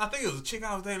else. I think it was a chick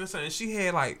I was dating or something. She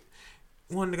had like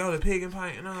wanted to go to Pig and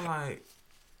Pint, and I'm like,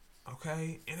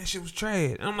 okay. And that shit was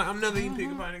trash. And I'm like, I'm never eating Pig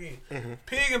and Pint again.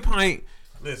 Pig and Pint.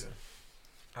 Listen,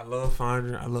 I love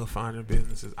Finder. I love Finder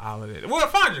businesses. All of that. Well,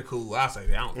 Finder cool. I'll say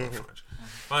that. I don't love Finder.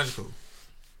 Finder cool.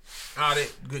 All that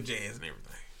good jazz and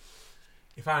everything.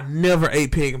 If I never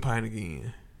ate Pig and Pint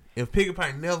again, if Pig and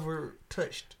Pint never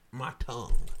touched my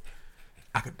tongue,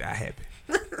 I could die happy.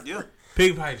 Yeah.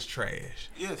 Pig and Pint is trash.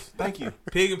 Yes, thank you.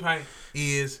 Pig and Pint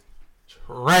is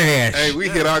trash. Hey, we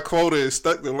hit our quota and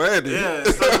stuck the landing. Yeah,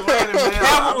 stuck the landing, man.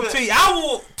 I will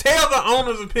tell the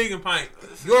owners of Pig and Pint,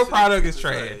 your product is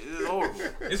trash. It's horrible.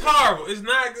 It's horrible. It's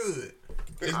not good.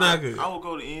 It's not good. I will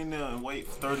go to in there and wait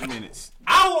for 30 minutes.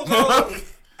 I will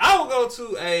go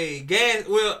to a gas.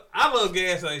 Well, I love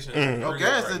gas station. Oh,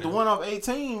 gas station, the one off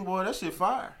 18, boy, that shit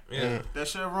fire. Yeah. That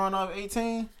shit run off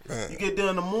 18. You get there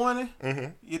in the morning,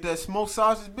 you get that smoked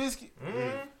sausage biscuit.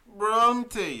 Bro, let me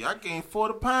tell you, I gained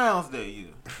 40 pounds that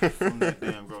year from that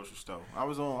damn grocery store. I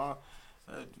was on,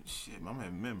 shit, I'm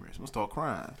having memories. I'm gonna start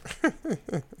crying.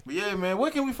 But yeah, man,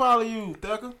 where can we follow you,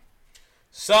 Thecka?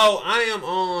 So I am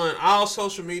on all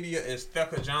social media as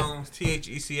Thecka Jones,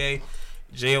 ThecaJones.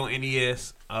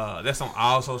 That's on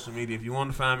all social media. If you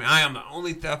want to find me, I am the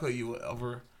only Thecka you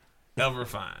will ever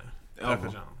find.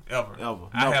 Thecka Jones. Ever.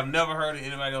 I have never heard of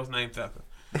anybody else named Thecka.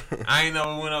 I ain't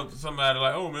never went up to somebody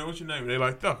like, oh man, what's your name? They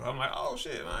like Thecka. I'm like, oh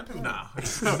shit, mine too. Nah,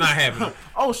 it's not happening.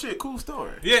 Oh shit, cool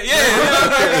story. Yeah.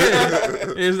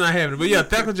 It's not happening. But yeah,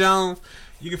 Thecka Jones.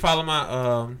 You can follow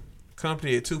my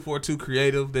company at 242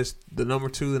 Creative. That's the number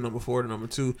 2, the number 4, the number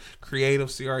 2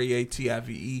 Creative,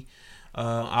 Creative.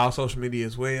 All social media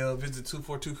as well. Visit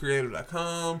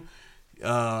 242creative.com.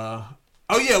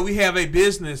 Oh yeah, we have a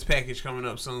business package coming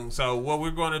up soon. So what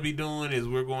we're going to be doing is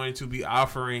we're going to be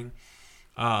offering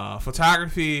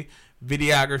photography,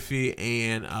 videography,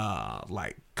 and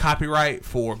like copyright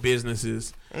for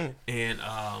businesces and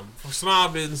for small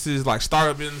businesses like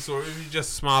startup business, or if you're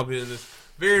just a small business.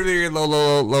 Very, very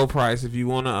low price. If you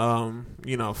want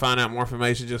to, find out more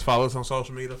information, just follow us on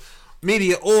social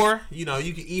media, or, you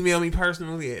can email me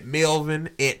personally at Melvin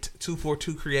at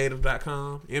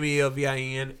 242creative.com,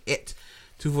 MELVIN at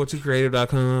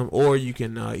 242creative.com, or you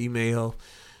can email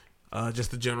just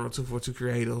the general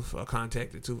 242creative,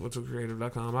 contact at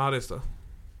 242creative.com, all that stuff.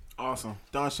 Awesome.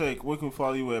 Don Shake, where can we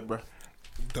follow you at, bro?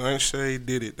 Don Shay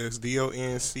did it. That's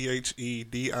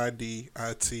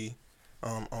DONCHEDIDIT.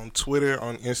 On Twitter,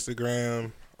 on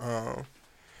Instagram.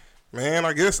 Man,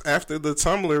 I guess after the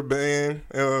Tumblr ban,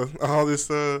 all this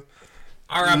nudity,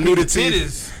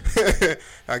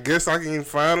 I guess I can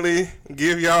finally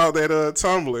give y'all that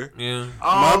Tumblr. Yeah.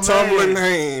 My Tumblr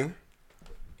name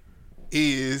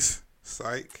is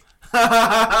Psych.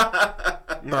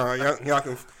 Nah, y'all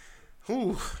can.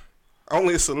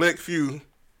 Only a select few,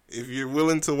 if you're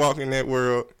willing to walk in that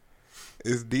world,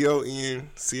 is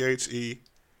DONCHEFTW.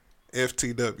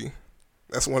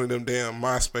 That's one of them damn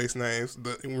MySpace names.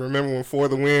 Remember when For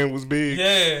the Win was big?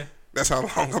 Yeah. That's how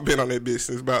long I've been on that bitch,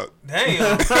 since about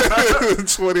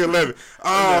 2011.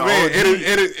 Oh man,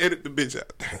 edit the bitch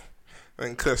out.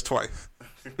 And cuss twice.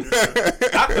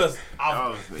 I cuss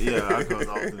often. I cuss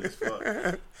often as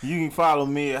fuck. You can follow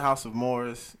me at House of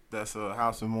Morris. That's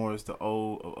House of Morris. The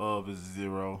O of is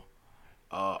 0.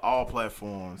 All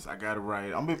platforms. I got it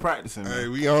right. I'm been practicing, man. Hey,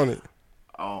 we on it.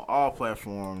 On all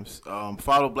platforms.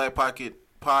 Follow Black Pocket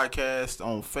Podcast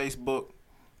on Facebook.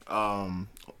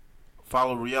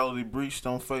 Follow Reality Breached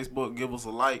on Facebook. Give us a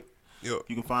like. Yep.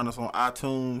 You can find us on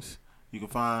iTunes. You can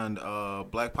find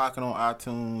Black Pocket on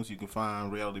iTunes. You can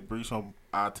find Reality Breached on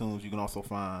iTunes. You can also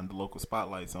find the local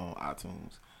spotlights on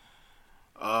iTunes.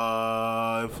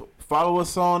 Follow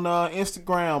us on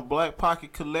Instagram, Black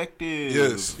Pocket Collective.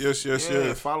 Yes.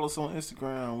 Follow us on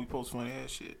Instagram. We post funny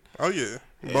ass shit. Oh yeah,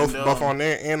 both on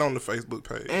there and on the Facebook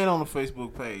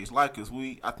page. Like us.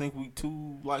 I think we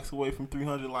 2 likes away from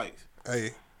 300 likes.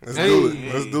 Hey, let's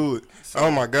do it. So,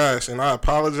 oh my gosh, and I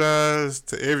apologize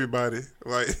to everybody.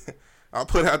 Like, I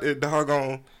put out that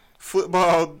doggone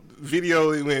football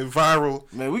video. It went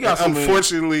viral. Man, we got some.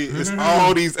 Unfortunately, it's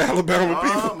all these Alabama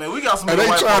people. Man, we got some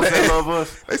white folks that love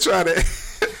us. They try to.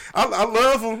 I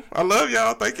love them. I love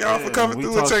y'all. Thank y'all for coming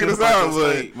through and checking us out.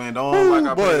 But man, don't like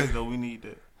our page, though. We need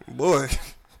that. Boy,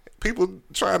 people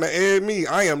trying to add me.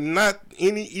 I am not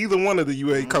either one of the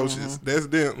UA coaches. That's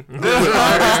them. They put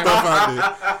all this stuff out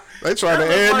there. They trying to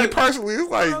add me personally. It's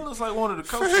like, that looks like one of the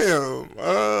coaches.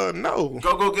 No.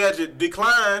 Go Gadget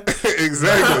decline.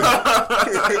 Exactly.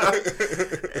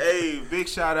 Hey, big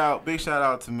shout out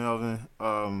to Melvin,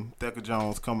 Thecka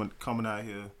Jones coming out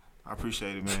here. I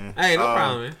appreciate it, man. Hey, no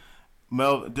problem, man.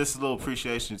 Melvin, this is a little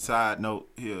appreciation side note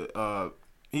here.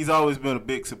 He's always been a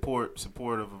big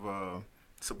supporter of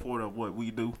what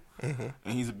we do, and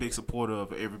he's a big supporter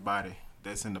of everybody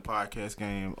that's in the podcast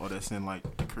game or that's in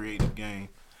like the creative game.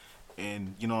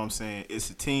 And you know what I'm saying? It's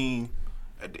a team.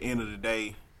 At the end of the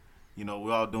day,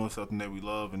 we're all doing something that we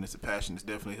love, and it's a passion that's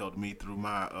definitely helped me through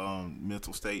my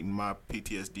mental state and my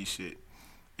PTSD shit.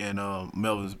 And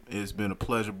Melvin, it's been a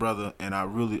pleasure, brother, and I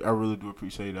really do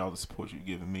appreciate all the support you've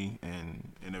given me and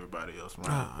everybody else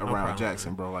around problem,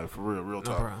 Jackson, man. Bro. Like, for real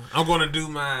talk. Problem. I'm gonna do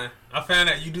mine. I found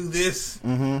out you do this.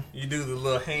 Mm-hmm. You do the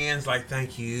little hands like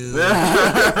thank you. But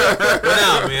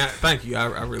no, man, thank you.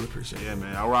 I really appreciate it. Yeah,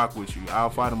 man, I'll rock with you. I'll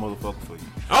fight a motherfucker for you.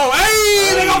 Oh,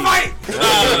 hey, they gonna fight.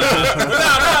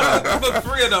 No. Look,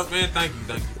 for real though, man. Thank you.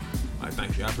 Like,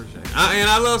 thank you. I appreciate it. And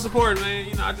I love support,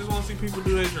 man. I just want to see people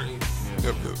do their dreams.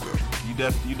 Yep. You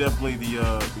definitely the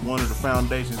one of the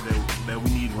foundations that we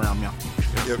need around y'all.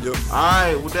 Yep. All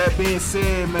right. With that being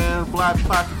said, man, Black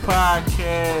Pocket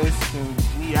Podcast, and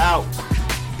we out.